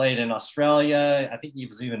baseball. He played in Australia. I think he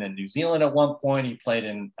was even in New Zealand at one point. He played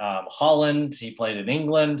in Holland. He played in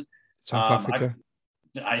England. South Africa.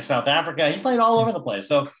 South Africa. He played all over the place.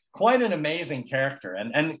 So quite an amazing character.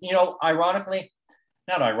 And ironically,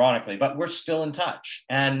 not ironically, but we're still in touch.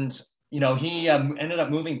 And, he ended up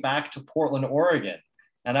moving back to Portland, Oregon.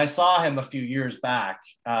 And I saw him a few years back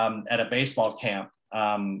at a baseball camp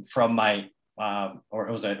from my, or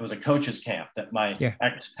it was a coach's camp that my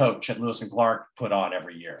ex-coach at Lewis and Clark put on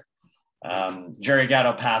every year. Jerry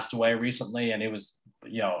Gatto passed away recently, and he was,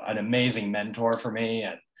 an amazing mentor for me,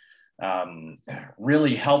 and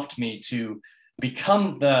really helped me to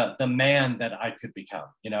become the man that I could become.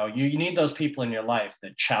 You need those people in your life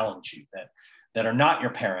that challenge you, that are not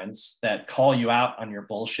your parents, that call you out on your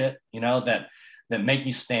bullshit, that make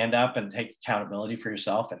you stand up and take accountability for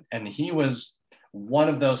yourself. And he was one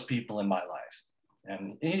of those people in my life.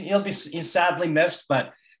 And he's sadly missed,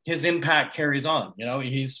 but his impact carries on.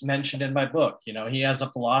 He's mentioned in my book, he has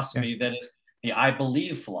a philosophy that is the I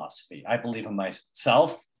believe philosophy. I believe in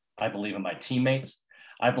myself. I believe in my teammates.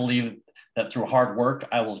 I believe that through hard work,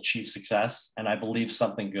 I will achieve success. And I believe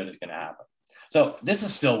something good is going to happen. So this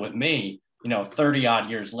is still with me, 30 odd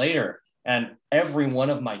years later, and every one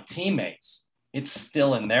of my teammates, it's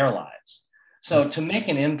still in their lives. So to make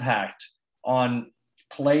an impact on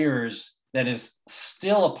players that is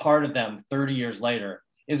still a part of them 30 years later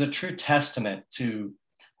is a true testament to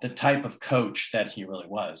the type of coach that he really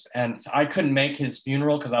was. And I couldn't make his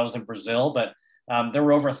funeral because I was in Brazil, but there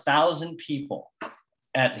were over 1,000 people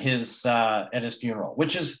at his funeral, it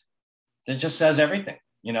just says everything,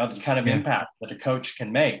 the kind of impact that a coach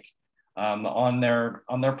can make on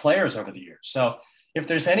their players over the years. So if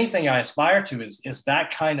there's anything I aspire to is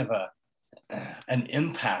that kind of an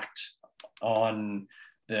impact on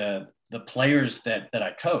the players that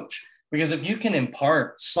I coach. Because if you can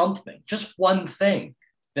impart something, just one thing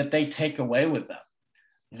that they take away with them,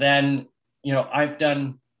 then, I've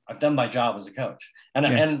done my job as a coach.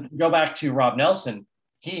 And go back to Rob Nelson,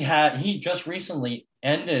 he just recently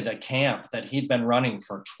ended a camp that he'd been running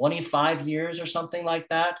for 25 years or something like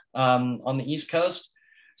that on the East Coast.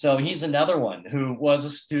 So he's another one who was a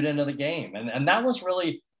student of the game. And that was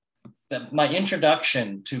really my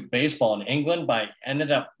introduction to baseball in England. I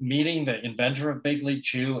ended up meeting the inventor of Big League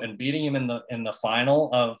Chew and beating him in the final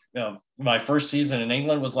of my first season in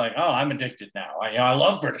England. Was like, oh, I'm addicted now. I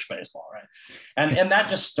love British baseball, right? And that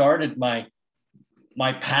just started my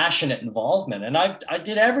passionate involvement. And I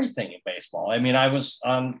did everything in baseball. I mean, I was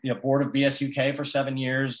on board of BSUK for 7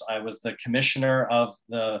 years. I was the commissioner of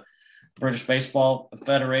the British Baseball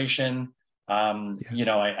Federation.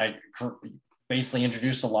 I basically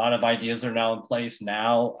introduced a lot of ideas that are now in place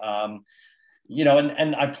now.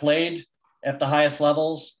 And I played at the highest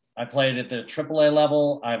levels. I played at the AAA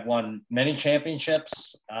level. I've won many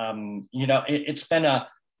championships. It's been a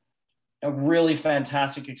really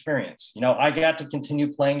fantastic experience. I got to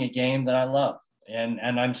continue playing a game that I love, and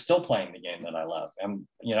I'm still playing the game that I love. And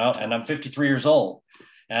I'm 53 years old,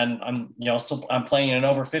 and I'm playing in an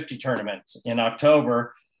over 50 tournament in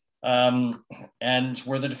October. And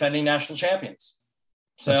we're the defending national champions.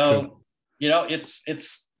 So, it's,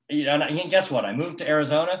 and guess what? I moved to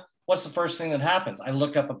Arizona. What's the first thing that happens? I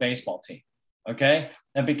look up a baseball team. Okay.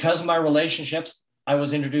 And because of my relationships, I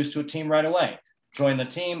was introduced to a team right away. Joined the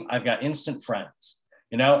team. I've got instant friends,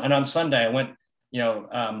 and on Sunday I went,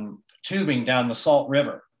 tubing down the Salt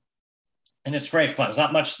River. And it's great fun. There's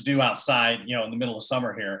not much to do outside, in the middle of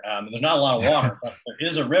summer here. There's not a lot of water, but there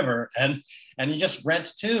is a river, and you just rent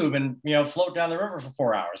a tube and, float down the river for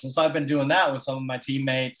 4 hours. And so I've been doing that with some of my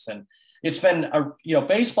teammates, and it's been,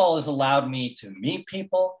 baseball has allowed me to meet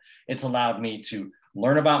people. It's allowed me to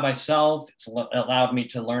learn about myself. It's allowed me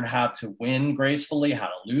to learn how to win gracefully, how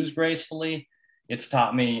to lose gracefully. It's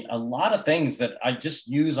taught me a lot of things that I just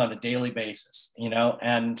use on a daily basis,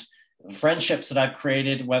 and friendships that I've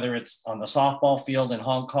created, whether it's on the softball field in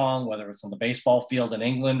Hong Kong, whether it's on the baseball field in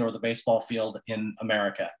England or the baseball field in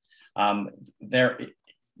America, they're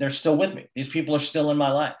still with me. These people are still in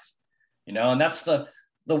my life, and that's the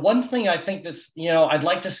one thing I think that's, I'd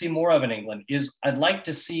like to see more of in England is I'd like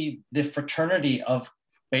to see the fraternity of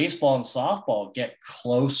baseball and softball get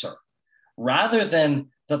closer rather than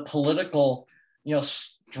the political,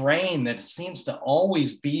 strain that seems to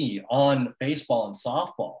always be on baseball and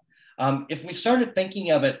softball. If we started thinking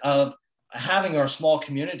of it, of having our small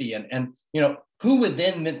community and who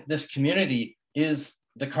within this community is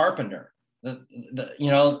the carpenter,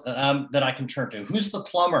 that I can turn to, who's the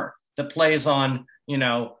plumber that plays on,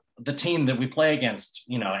 the team that we play against,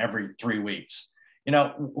 every 3 weeks,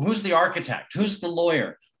 who's the architect, who's the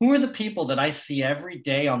lawyer, who are the people that I see every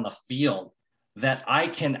day on the field that I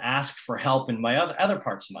can ask for help in my other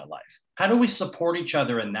parts of my life? How do we support each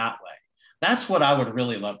other in that way? That's what I would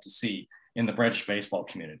really love to see in the British baseball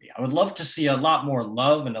community. I would love to see a lot more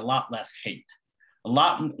love and a lot less hate, a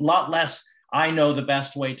lot less, I know the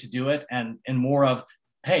best way to do it, and more of,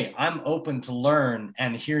 hey, I'm open to learn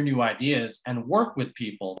and hear new ideas and work with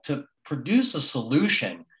people to produce a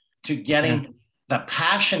solution to getting the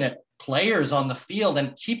passionate players on the field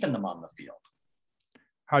and keeping them on the field.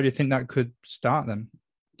 How do you think that could start then,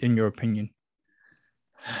 in your opinion?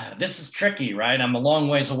 This is tricky, right? I'm a long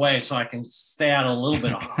ways away, so I can stay out a little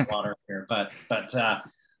bit of hot water here. But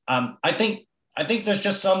I think there's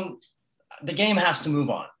just the game has to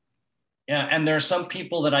move on. Yeah, and there are some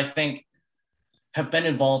people that I think have been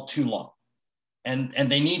involved too long, and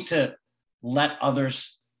they need to let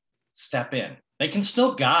others step in. They can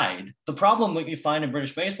still guide. The problem that you find in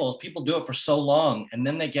British baseball is people do it for so long, and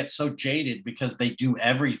then they get so jaded because they do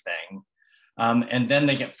everything. And then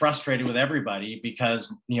they get frustrated with everybody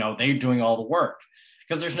because, they're doing all the work,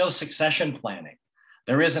 because there's no succession planning.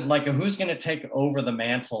 There isn't like who's going to take over the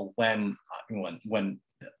mantle when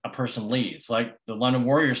a person leaves. Like the London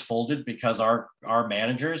Warriors folded because our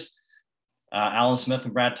managers, Alan Smith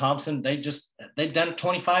and Brad Thompson, they'd done it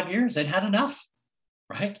 25 years. They'd had enough,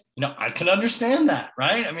 right? I can understand that,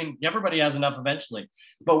 right? I mean, everybody has enough eventually,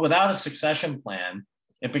 but without a succession plan,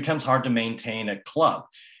 it becomes hard to maintain a club.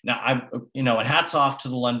 Now, and hats off to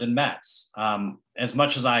the London Mets. As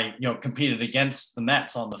much as I, competed against the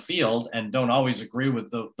Mets on the field and don't always agree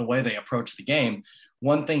with the way they approach the game,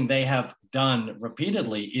 one thing they have done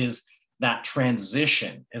repeatedly is that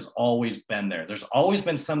transition has always been there. There's always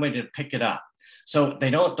been somebody to pick it up. So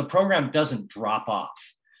the program doesn't drop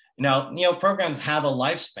off. Now, programs have a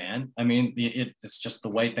lifespan. I mean, it's just the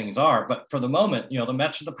way things are. But for the moment, the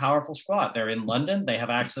Mets are the powerful squad. They're in London. They have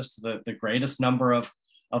access to the greatest number of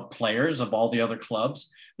players of all the other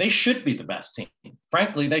clubs. They should be the best team.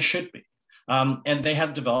 Frankly, they should be. And they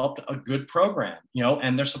have developed a good program,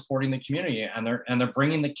 and they're supporting the community, and they're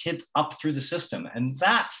bringing the kids up through the system. And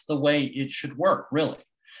that's the way it should work, really.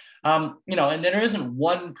 And there isn't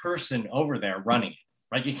one person over there running it,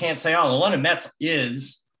 right? You can't say, oh, the London Mets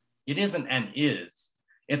is. It isn't and is.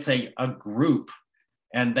 It's a group,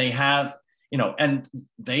 and they have, and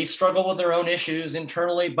they struggle with their own issues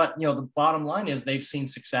internally, but, the bottom line is they've seen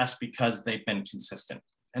success because they've been consistent.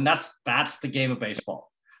 And that's the game of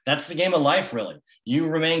baseball. That's the game of life, really. You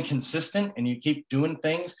remain consistent and you keep doing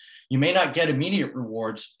things. You may not get immediate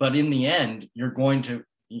rewards, but in the end, you're going to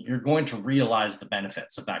realize the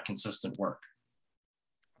benefits of that consistent work.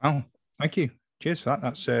 Oh, thank you. Cheers for that.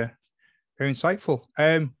 That's very insightful.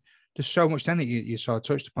 There's so much then that you sort of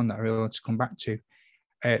touched upon that I really want to come back to.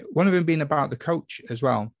 One of them being about the coach as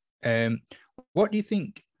well. What do you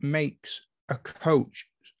think makes a coach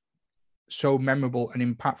so memorable and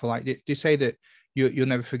impactful? Like, do you say that you'll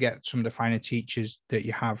never forget some of the finer teachers that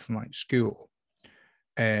you have from like school?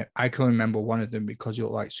 I can remember one of them because he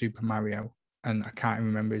looked like Super Mario, and I can't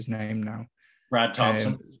remember his name now. Brad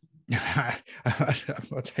Thompson.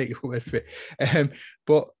 I'll take your word for it.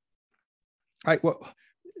 But like, what?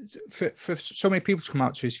 For so many people to come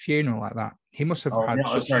out to his funeral like that, he must have had.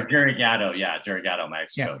 No, sorry, Jerry Gatto. Yeah, Jerry Gatto, my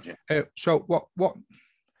ex-coach. Yeah. So what?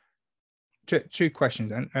 Two questions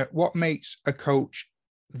then. What makes a coach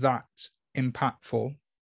that impactful?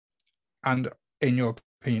 And in your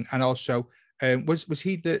opinion, and also, was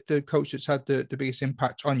he the coach that's had the biggest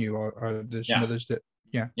impact on you, or there's some others that?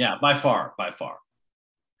 Yeah, by far.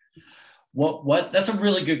 What? That's a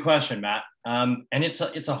really good question, Matt. And it's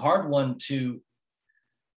a hard one to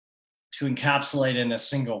encapsulate in a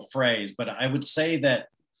single phrase, but I would say that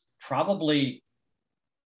probably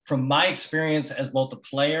from my experience as both a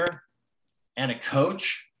player and a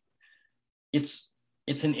coach, it's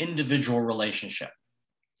an individual relationship.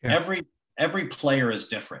 Yeah. Every player is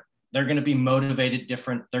different. They're going to be motivated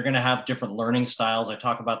different. They're going to have different learning styles. I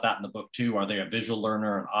talk about that in the book too. Are they a visual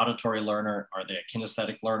learner, an auditory learner? Are they a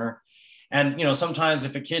kinesthetic learner? And, sometimes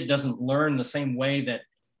if a kid doesn't learn the same way that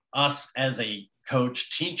us as a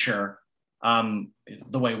coach teacher,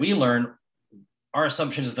 the way we learn, our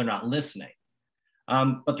assumption is they're not listening.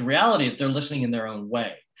 But the reality is they're listening in their own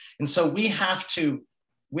way. And so we have to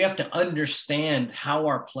understand how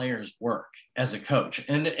our players work as a coach.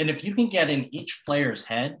 And if you can get in each player's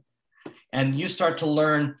head and you start to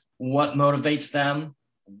learn what motivates them,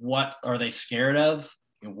 what are they scared of,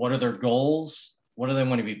 what are their goals, what do they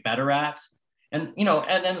want to be better at? And,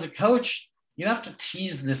 and as a coach, you have to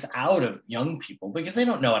tease this out of young people because they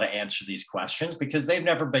don't know how to answer these questions because they've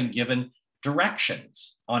never been given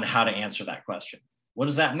directions on how to answer that question. What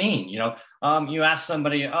does that mean? You ask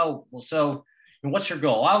somebody, oh, well, so what's your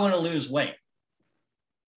goal? I want to lose weight.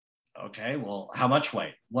 Okay, well, how much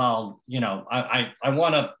weight? Well, I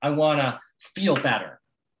want to feel better.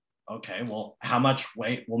 Okay, well, how much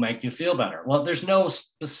weight will make you feel better? Well, there's no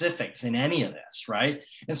specifics in any of this, right?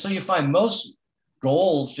 And so you find most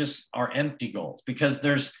goals just are empty goals because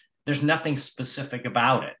there's nothing specific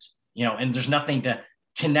about it, and there's nothing to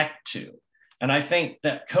connect to. And I think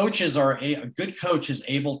that a good coach is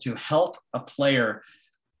able to help a player,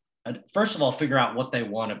 first of all, figure out what they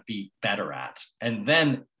want to be better at, and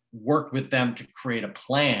then work with them to create a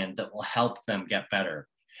plan that will help them get better.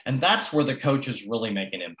 And that's where the coaches really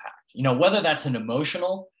make an impact. Whether that's an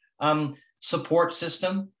emotional support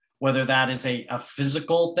system, whether that is a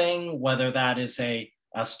physical thing, whether that is a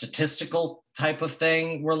statistical type of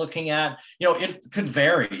thing we're looking at, it could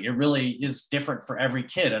vary. It really is different for every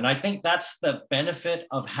kid. And I think that's the benefit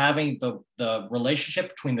of having the relationship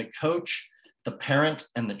between the coach, the parent,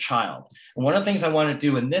 and the child. And one of the things I want to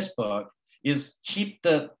do in this book is keep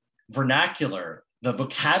the vernacular, the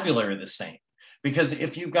vocabulary the same. Because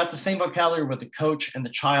if you've got the same vocabulary with the coach and the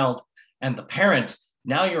child and the parent,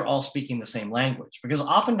 now you're all speaking the same language. Because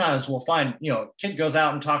oftentimes we'll find, a kid goes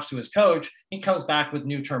out and talks to his coach, he comes back with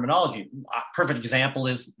new terminology. A perfect example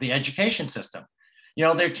is the education system.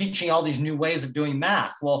 They're teaching all these new ways of doing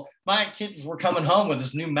math. Well, my kids were coming home with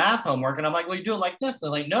this new math homework, and I'm like, well, you do it like this. They're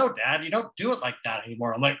like, no, Dad, you don't do it like that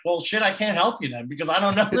anymore. I'm like, well, shit, I can't help you then because I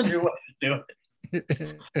don't know the new way to do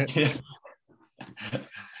it.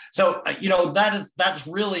 So, that's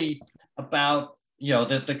really about,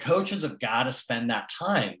 the coaches have got to spend that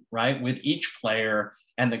time, right, with each player,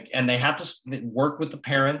 and they have to work with the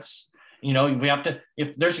parents. We have to,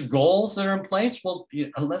 if there's goals that are in place, well,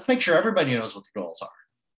 let's make sure everybody knows what the goals are,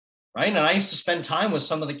 right? And I used to spend time with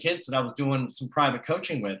some of the kids that I was doing some private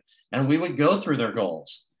coaching with, and we would go through their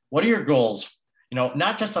goals. What are your goals?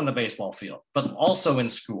 Not just on the baseball field, but also in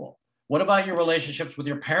school. What about your relationships with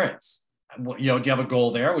your parents? Do you have a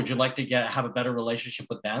goal there? Would you like to have a better relationship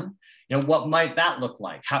with them? What might that look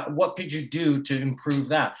like? What could you do to improve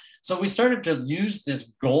that? So we started to use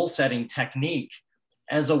this goal setting technique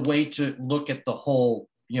as a way to look at the whole,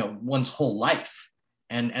 one's whole life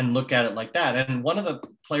and look at it like that. And one of the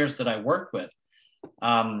players that I worked with,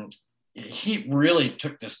 he really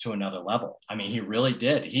took this to another level. I mean, he really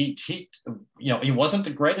did. He wasn't the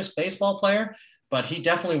greatest baseball player, but he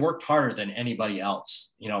definitely worked harder than anybody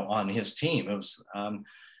else, on his team. It was,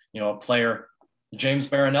 a player, James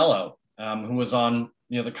Barinello, who was on,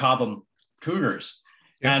 the Cobham Cougars.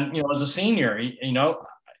 Yeah. And, as a senior,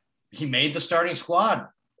 he made the starting squad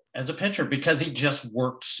as a pitcher because he just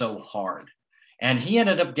worked so hard. And he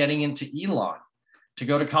ended up getting into Elon to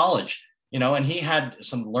go to college, and he had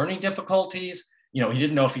some learning difficulties. He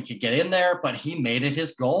didn't know if he could get in there, but he made it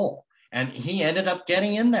his goal. And he ended up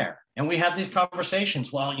getting in there. And we had these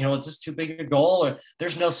conversations. Well, is this too big a goal? Or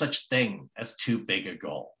there's no such thing as too big a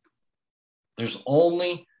goal. There's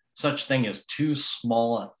only such thing as too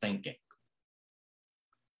small a thinking.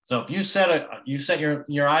 So if you set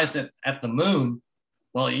your eyes at the moon,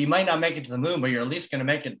 well, you might not make it to the moon, but you're at least going to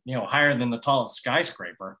make it, higher than the tallest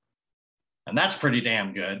skyscraper. And that's pretty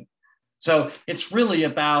damn good. So it's really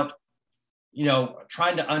about,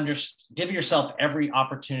 trying to give yourself every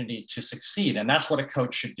opportunity to succeed. And that's what a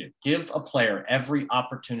coach should do. Give a player every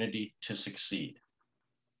opportunity to succeed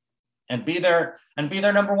and be their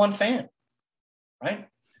number one fan, right?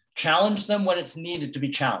 Challenge them when it's needed to be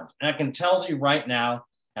challenged. And I can tell you right now,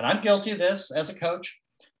 and I'm guilty of this as a coach,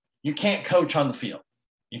 you can't coach on the field.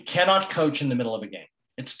 You cannot coach in the middle of a game.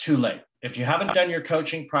 It's too late. If you haven't done your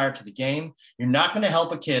coaching prior to the game, you're not going to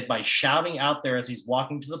help a kid by shouting out there as he's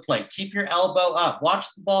walking to the plate. Keep your elbow up, watch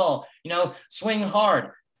the ball, swing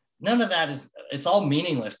hard. None of that it's all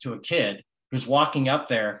meaningless to a kid who's walking up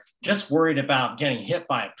there just worried about getting hit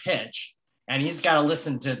by a pitch. And he's got to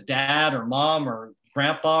listen to dad or mom or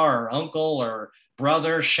grandpa or uncle or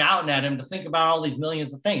brother shouting at him to think about all these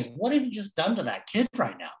millions of things. What have you just done to that kid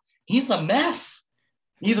right now? He's a mess.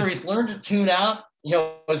 Either he's learned to tune out,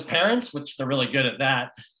 his parents, which they're really good at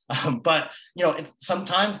that. But,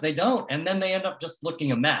 sometimes they don't. And then they end up just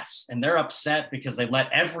looking a mess and they're upset because they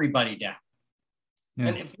let everybody down. Yeah.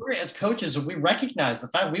 And if we're as coaches, we recognize the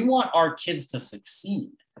fact we want our kids to succeed.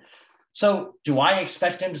 So do I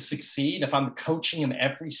expect them to succeed if I'm coaching them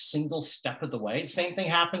every single step of the way? Same thing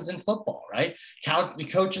happens in football, right? The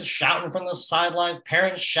coaches shouting from the sidelines,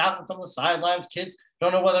 parents shouting from the sidelines, kids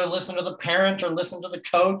don't know whether to listen to the parent or listen to the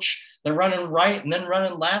coach. They're running right and then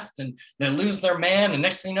running left and they lose their man. And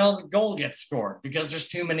next thing you know, the goal gets scored because there's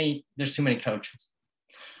too many coaches.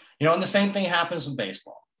 And the same thing happens in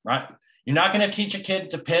baseball, right? You're not going to teach a kid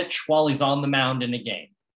to pitch while he's on the mound in a game.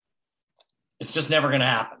 It's just never going to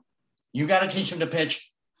happen. You got to teach him to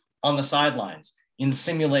pitch on the sidelines, in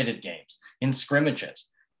simulated games, in scrimmages.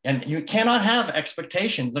 And you cannot have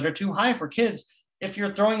expectations that are too high for kids if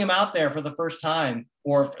you're throwing them out there for the first time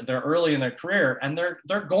or they're early in their career, and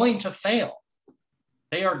they're going to fail.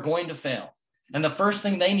 They are going to fail. And the first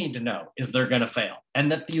thing they need to know is they're going to fail,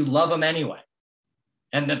 and that you love them anyway,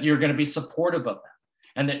 and that you're going to be supportive of them.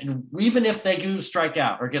 And that even if they do strike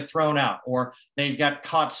out or get thrown out or they got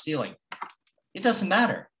caught stealing, it doesn't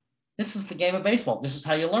matter. This is the game of baseball. This is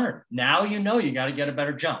how you learn. Now you know you got to get a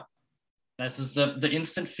better jump. This is the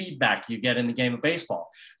instant feedback you get in the game of baseball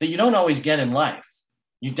that you don't always get in life.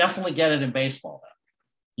 You definitely get it in baseball, though.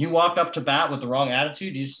 You walk up to bat with the wrong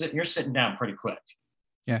attitude, you're sitting down pretty quick.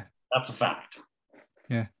 Yeah. That's a fact.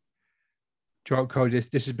 Yeah. Joel Cody,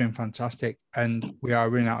 this has been fantastic, and we are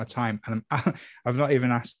running out of time. And I've not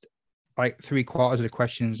even asked like 3/4 of the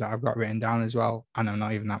questions that I've got written down as well, and I'm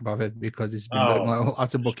not even that bothered because it's been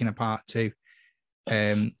lots of booking a part two.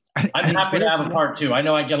 I'm happy to have a part two. I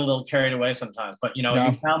know I get a little carried away sometimes, but you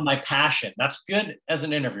found my passion. That's good as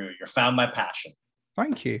an interviewer. You found my passion.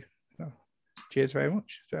 Thank you. Oh, cheers very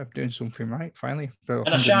much. So I'm doing something right finally.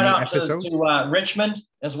 And a shout out to Richmond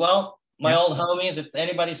as well. My old homies. If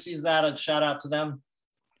anybody sees that, I'd shout out to them.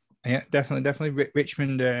 Yeah, definitely.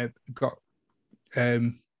 Richmond got.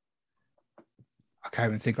 I can't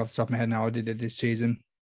even think off the top of my head now. I did it this season.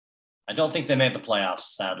 I don't think they made the playoffs,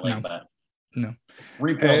 sadly, but no.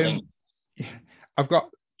 Rebuilding. I've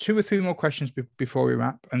got 2 or 3 more questions before we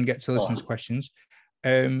wrap and get to listeners' questions.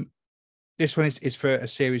 This one is for a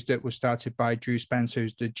series that was started by Drew Spencer,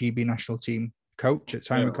 who's the GB national team coach at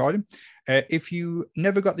time recording. If you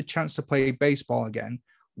never got the chance to play baseball again,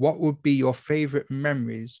 what would be your favorite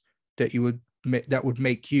memories that would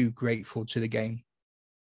make you grateful to the game?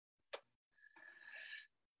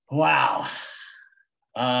 Wow.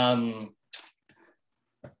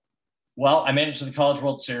 Well, I made it to the College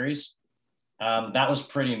World Series. That was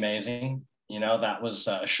pretty amazing. That was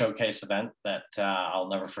a showcase event that I'll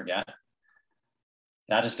never forget.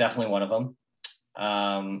 That is definitely one of them.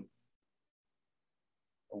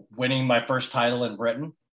 Winning my first title in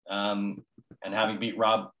Britain and having beat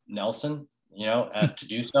Rob Nelson, to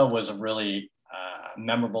do so was a really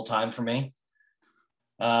memorable time for me.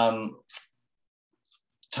 Times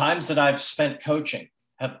that I've spent coaching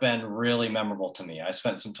have been really memorable to me. I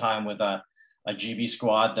spent some time with a GB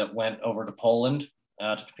squad that went over to Poland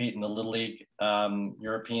to compete in the Little League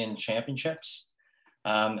European Championships.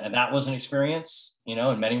 And that was an experience,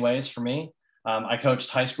 in many ways for me. I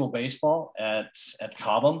coached high school baseball at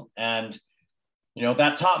Cobham, and,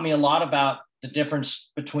 that taught me a lot about the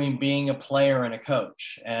difference between being a player and a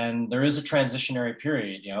coach. And there is a transitionary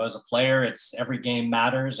period, as a player, it's every game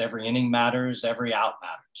matters, every inning matters, every out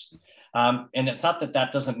matters. And it's not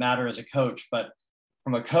that doesn't matter as a coach, but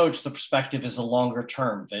from a coach, the perspective is a longer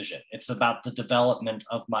term vision. It's about the development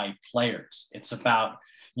of my players. It's about,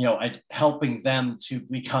 helping them to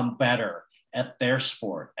become better at their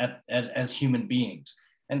sport, as human beings,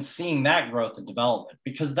 and seeing that growth and development,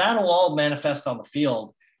 because that'll all manifest on the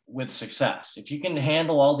field with success. If you can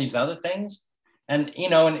handle all these other things, and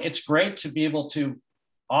it's great to be able to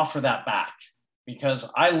offer that back, because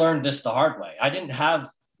I learned this the hard way. I didn't have,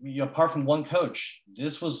 apart from one coach,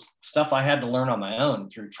 this was stuff I had to learn on my own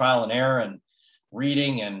through trial and error and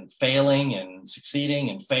reading and failing and succeeding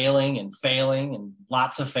and failing and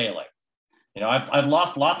lots of failing. I've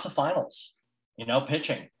lost lots of finals,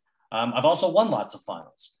 pitching. I've also won lots of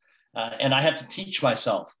finals. And I had to teach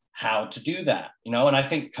myself how to do that, and I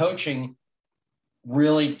think coaching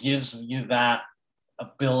really gives you that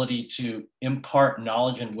ability to impart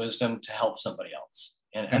knowledge and wisdom to help somebody else.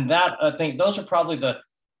 And that, I think those are probably the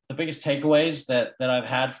biggest takeaways that I've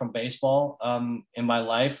had from baseball in my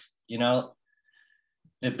life.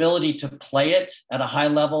 The ability to play it at a high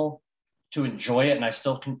level, to enjoy it, and I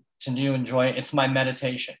still continue to enjoy it. It's my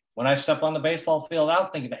meditation. When I step on the baseball field, I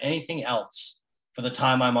don't think of anything else for the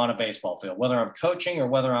time I'm on a baseball field, whether I'm coaching or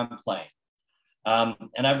whether I'm playing.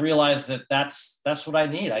 And I've realized that that's what I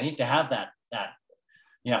need. I need to have that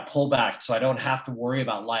pull back, so I don't have to worry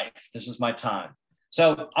about life. This is my time.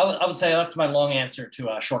 So I would say that's my long answer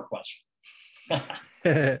to a short question.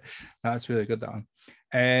 That's really good, that one.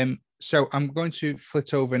 So I'm going to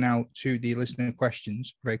flit over now to the listener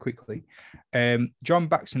questions very quickly. John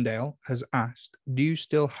Baxendale has asked, do you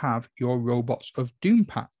still have your Robots of Doom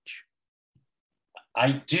patch?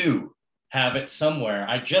 I do have it somewhere.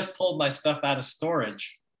 I just pulled my stuff out of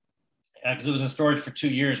storage because it was in storage for 2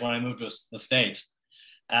 years when I moved to the States.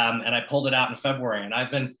 And I pulled it out in February, and I've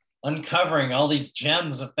been uncovering all these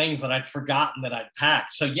gems of things that I'd forgotten that I'd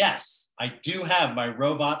packed. So yes, I do have my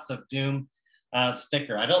Robots of Doom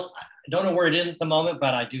sticker. I don't know where it is at the moment,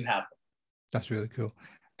 but I do have it. That's really cool.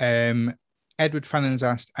 Edward Fannon's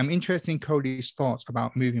asked, I'm interested in Cody's thoughts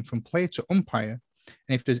about moving from player to umpire,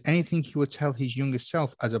 and if there's anything he would tell his younger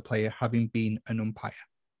self as a player, having been an umpire.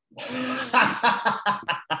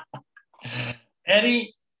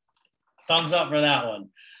 Eddie, thumbs up for that one.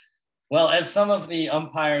 Well, as some of the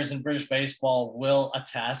umpires in British baseball will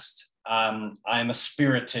attest, I'm a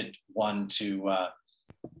spirited one to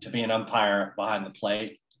be an umpire behind the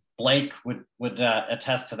plate. Blake would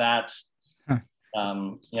attest to that.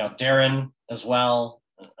 Darren as well.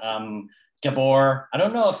 Gabor. I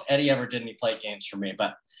don't know if Eddie ever did any plate games for me,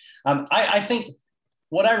 but I think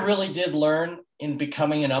what I really did learn in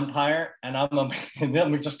becoming an umpire, and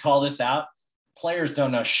let me just call this out, players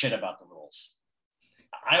don't know shit about the rules.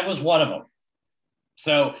 I was one of them.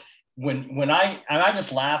 So when I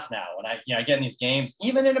just laugh now when I get in these games,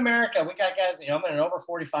 even in America, we got guys, I'm in an over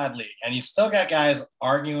 45 league, and you still got guys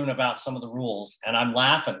arguing about some of the rules, and I'm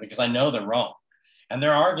laughing because I know they're wrong. And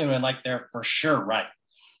they're arguing like they're for sure right.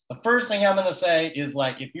 The first thing I'm going to say is,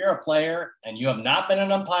 like, if you're a player and you have not been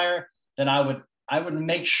an umpire, then I would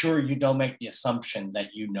make sure you don't make the assumption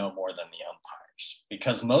that you know more than the umpires,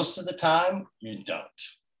 because most of the time you don't.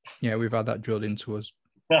 Yeah, we've had that drilled into us.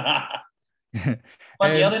 But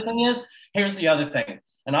the other thing is, here's the other thing.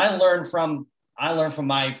 And I learned from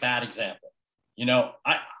my bad example.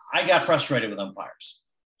 I got frustrated with umpires.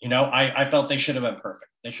 I felt they should have been perfect.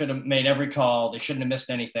 They should have made every call. They shouldn't have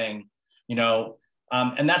missed anything,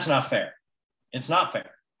 and that's not fair. It's not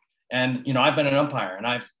fair. And, I've been an umpire, and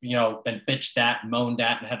I've, been bitched at, moaned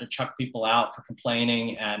at, and had to chuck people out for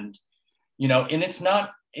complaining. And, and it's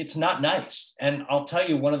not nice. And I'll tell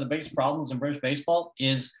you, one of the biggest problems in British baseball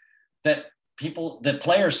is that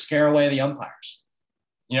players scare away the umpires.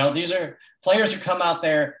 These are players who come out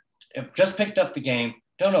there, have just picked up the game,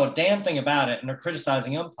 don't know a damn thing about it, and they're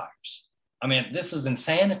criticizing umpires. I mean, this is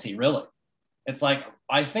insanity, really. It's like,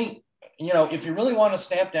 I think, if you really want to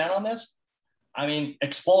stamp down on this, I mean,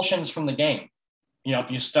 expulsions from the game. If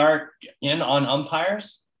you start in on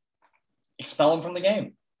umpires, expel them from the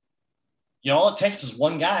game. All it takes is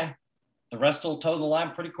one guy. The rest will toe the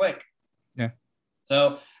line pretty quick. Yeah.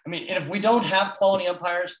 So, I mean, and if we don't have quality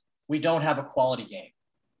umpires, we don't have a quality game.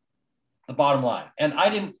 The bottom line. And I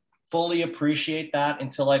didn't fully appreciate that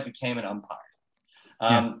until I became an umpire.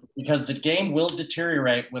 Because the game will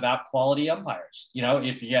deteriorate without quality umpires.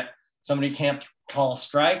 If you get somebody can't call a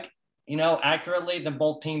strike, accurately, then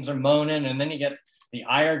both teams are moaning, and then you get the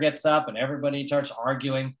ire gets up and everybody starts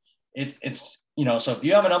arguing. It's so if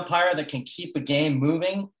you have an umpire that can keep a game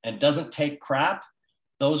moving and doesn't take crap,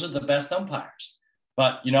 those are the best umpires.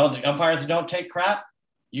 But, the umpires that don't take crap,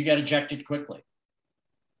 you get ejected quickly.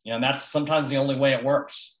 And that's sometimes the only way it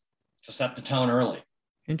works, to set the tone early.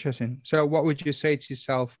 Interesting. So what would you say to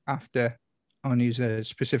yourself after, I'll use a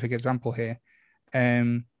specific example here,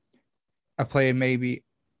 a player maybe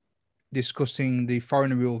discussing the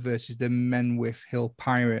foreigner rule versus the Menwith Hill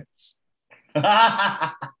Pirates?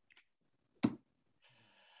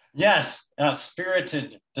 Yes, a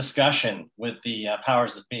spirited discussion with the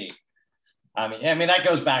powers that be. I mean that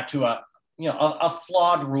goes back to a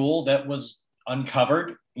flawed rule that was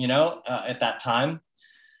uncovered, at that time,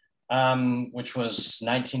 which was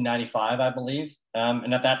 1995, I believe.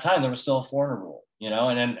 And at that time, there was still a foreigner rule,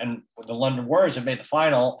 and the London Warriors had made the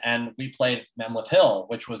final, and we played Menwith Hill,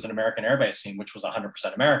 which was an American Air Base team, which was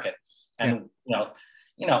 100% American. And,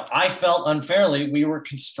 I felt unfairly we were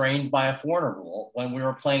constrained by a foreigner rule when we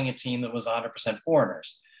were playing a team that was 100%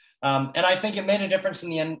 foreigners. And I think it made a difference in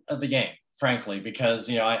the end of the game, frankly, because,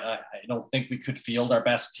 I don't think we could field our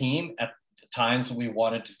best team at the times we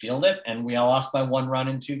wanted to field it, and we all lost by 1 run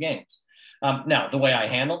in 2 games. Now, the way I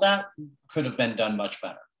handled that could have been done much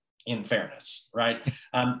better, in fairness, right?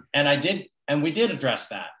 And we did address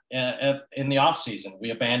that in the offseason.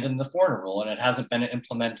 We abandoned the foreigner rule, and it hasn't been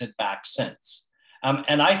implemented back since.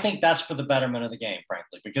 And I think that's for the betterment of the game,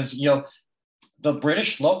 frankly, because, the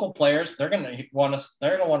British local players, they're going to want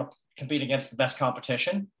to compete against the best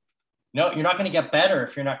competition. No, you're not going to get better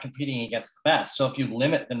if you're not competing against the best. So if you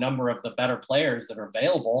limit the number of the better players that are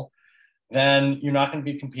available, then you're not going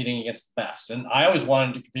to be competing against the best. And I always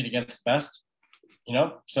wanted to compete against the best,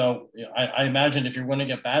 so I imagine if you're going to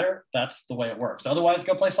get better, that's the way it works. Otherwise,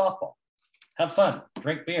 go play softball, have fun,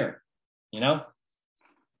 drink beer,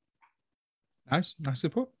 Nice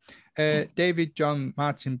support. David John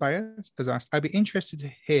Martin Byers has asked, I'd be interested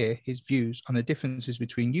to hear his views on the differences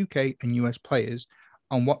between UK and US players,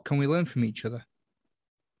 and what can we learn from each other?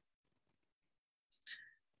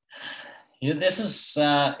 This is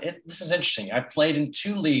interesting. I've played in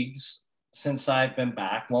 2 leagues since I've been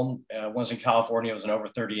back. One was in California, it was an over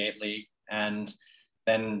 38 league, and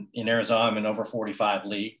then in Arizona, I'm an over 45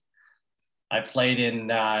 league. I played in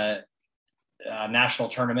national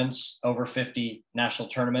tournaments, over 50 national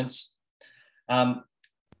tournaments. Well,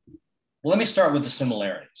 let me start with the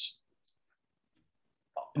similarities.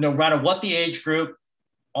 No matter what the age group,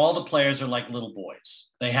 all the players are like little boys.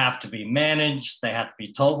 They have to be managed. They have to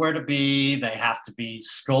be told where to be. They have to be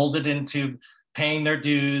scolded into paying their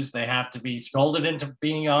dues. They have to be scolded into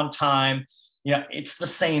being on time. It's the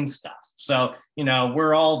same stuff. So,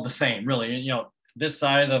 we're all the same, really, this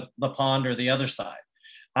side of the pond or the other side.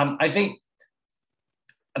 I think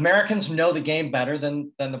Americans know the game better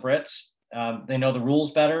than the Brits. They know the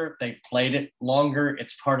rules better. They played it longer.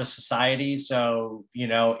 It's part of society. So,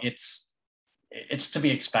 it's to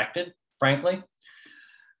be expected, frankly.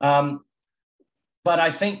 But I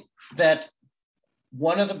think that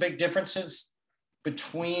one of the big differences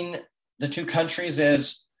between the two countries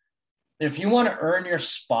is if you want to earn your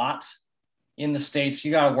spot in the States,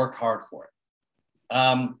 you got to work hard for it.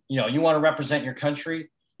 You want to represent your country,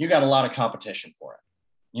 you got a lot of competition for it.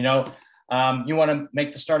 You want to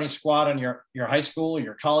make the starting squad on your high school or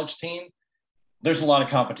your college team, there's a lot of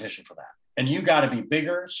competition for that. And you got to be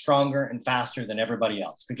bigger, stronger, and faster than everybody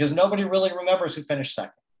else because nobody really remembers who finished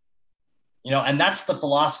second. And that's the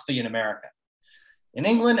philosophy in America. In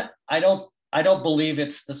England, I don't believe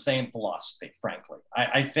it's the same philosophy, frankly.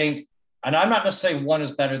 I think, and I'm not necessarily one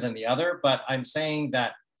is better than the other, but I'm saying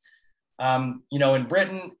that, in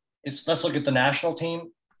Britain, let's look at the national team.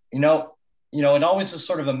 It always has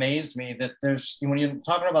sort of amazed me that when you're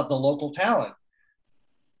talking about the local talent,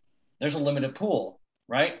 there's a limited pool.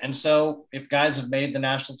 Right. And so if guys have made the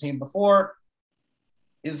national team before,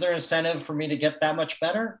 is there incentive for me to get that much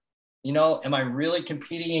better? Am I really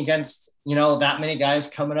competing against, that many guys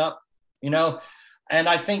coming up, and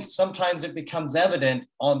I think sometimes it becomes evident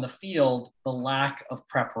on the field, the lack of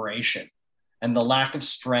preparation and the lack of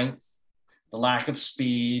strength, the lack of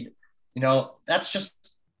speed, that's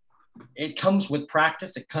just, it comes with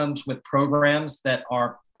practice. It comes with programs that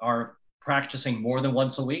are practicing more than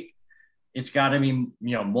once a week. It's got to be,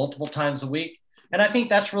 multiple times a week. And I think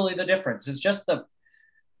that's really the difference. It's just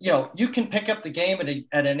you can pick up the game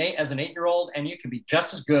as an 8-year-old and you can be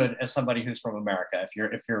just as good as somebody who's from America. If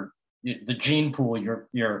you're the gene pool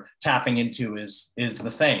you're tapping into is the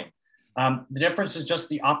same. The difference is just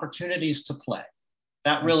the opportunities to play.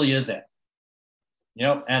 That really is it.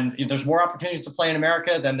 And there's more opportunities to play in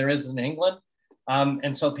America than there is in England.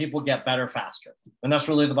 And so people get better faster. And that's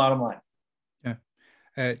really the bottom line.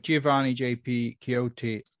 Giovanni JP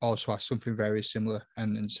Quixote also asked something very similar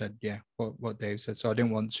and said, what Dave said. So I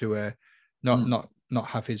didn't want to not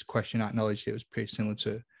have his question acknowledged. It was pretty similar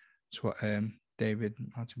to what David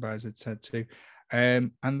Martin-Byers had said too.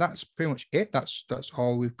 And that's pretty much it. That's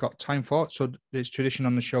all we've got time for. So it's tradition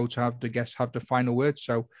on the show to have the guests have the final word.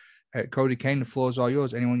 So Cody Kane, the floor is all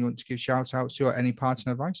yours. Anyone you want to give shout outs to or any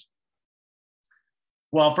parting advice?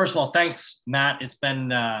 Well, first of all, thanks, Matt. It's been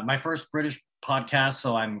my first British podcast,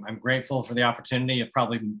 so I'm grateful for the opportunity. It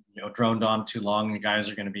probably droned on too long. The guys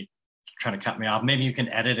are going to be trying to cut me off. Maybe you can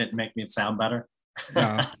edit it and make me sound better.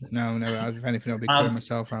 No. If anything, I'll be cutting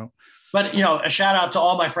myself out. But a shout out to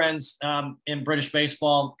all my friends in British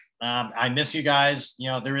baseball. I miss you guys.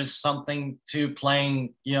 There is something to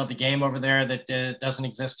playing the game over there that doesn't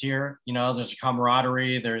exist here. There's a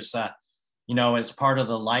camaraderie. There's it's part of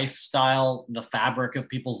the lifestyle, the fabric of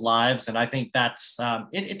people's lives. And I think that's,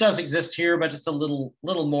 it does exist here, but it's a little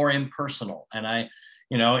more impersonal. And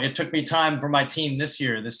it took me time for my team this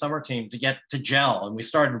summer team to get to gel. And we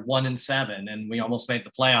started 1-7 and we almost made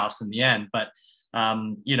the playoffs in the end. But,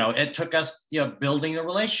 it took us, building a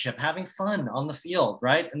relationship, having fun on the field.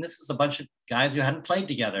 Right. And this is a bunch of guys who hadn't played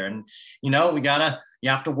together. And, you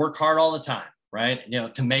have to work hard all the time. Right.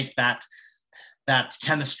 To make that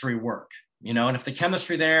chemistry work. And if the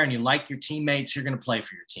chemistry there and you like your teammates, you're going to play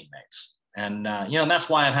for your teammates. And, and that's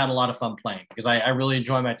why I've had a lot of fun playing because I really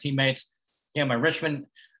enjoy my teammates. My Richmond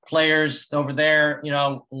players over there,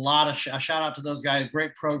 a shout out to those guys.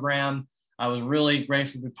 Great program. I was really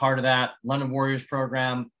grateful to be part of that. London Warriors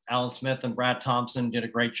program, Alan Smith and Brad Thompson did a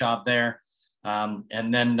great job there.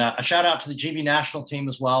 And then a shout out to the GB national team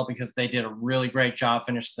as well, because they did a really great job,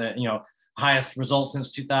 finished the, highest result since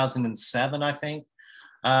 2007, I think.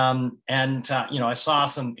 I saw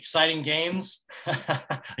some exciting games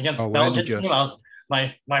against the Belgian team.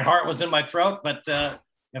 My heart was in my throat, but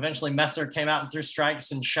eventually Messer came out and threw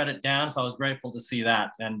strikes and shut it down. So I was grateful to see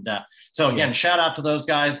that. And so again, shout out to those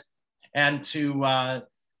guys and to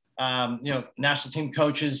national team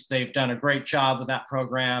coaches. They've done a great job with that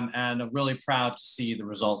program, and I'm really proud to see the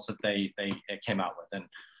results that they came out with.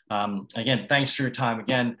 And again, thanks for your time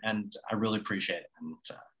again, and I really appreciate it. And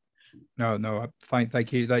No. Fine,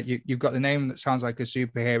 thank you. Like you've got the name that sounds like a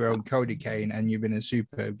superhero, Cody Kane, and you've been a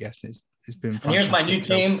superb guest. It's been fantastic. And here's my new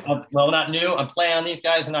team. Well, not new. I'm playing on these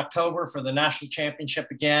guys in October for the national championship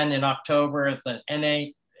again in October at the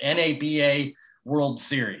NABA World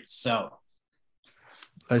Series. So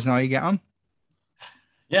let us know how you get on.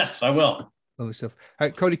 Yes, I will. Lovely stuff.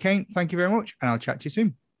 Cody Kane, thank you very much, and I'll chat to you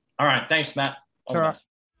soon. All right. Thanks, Matt. All the best.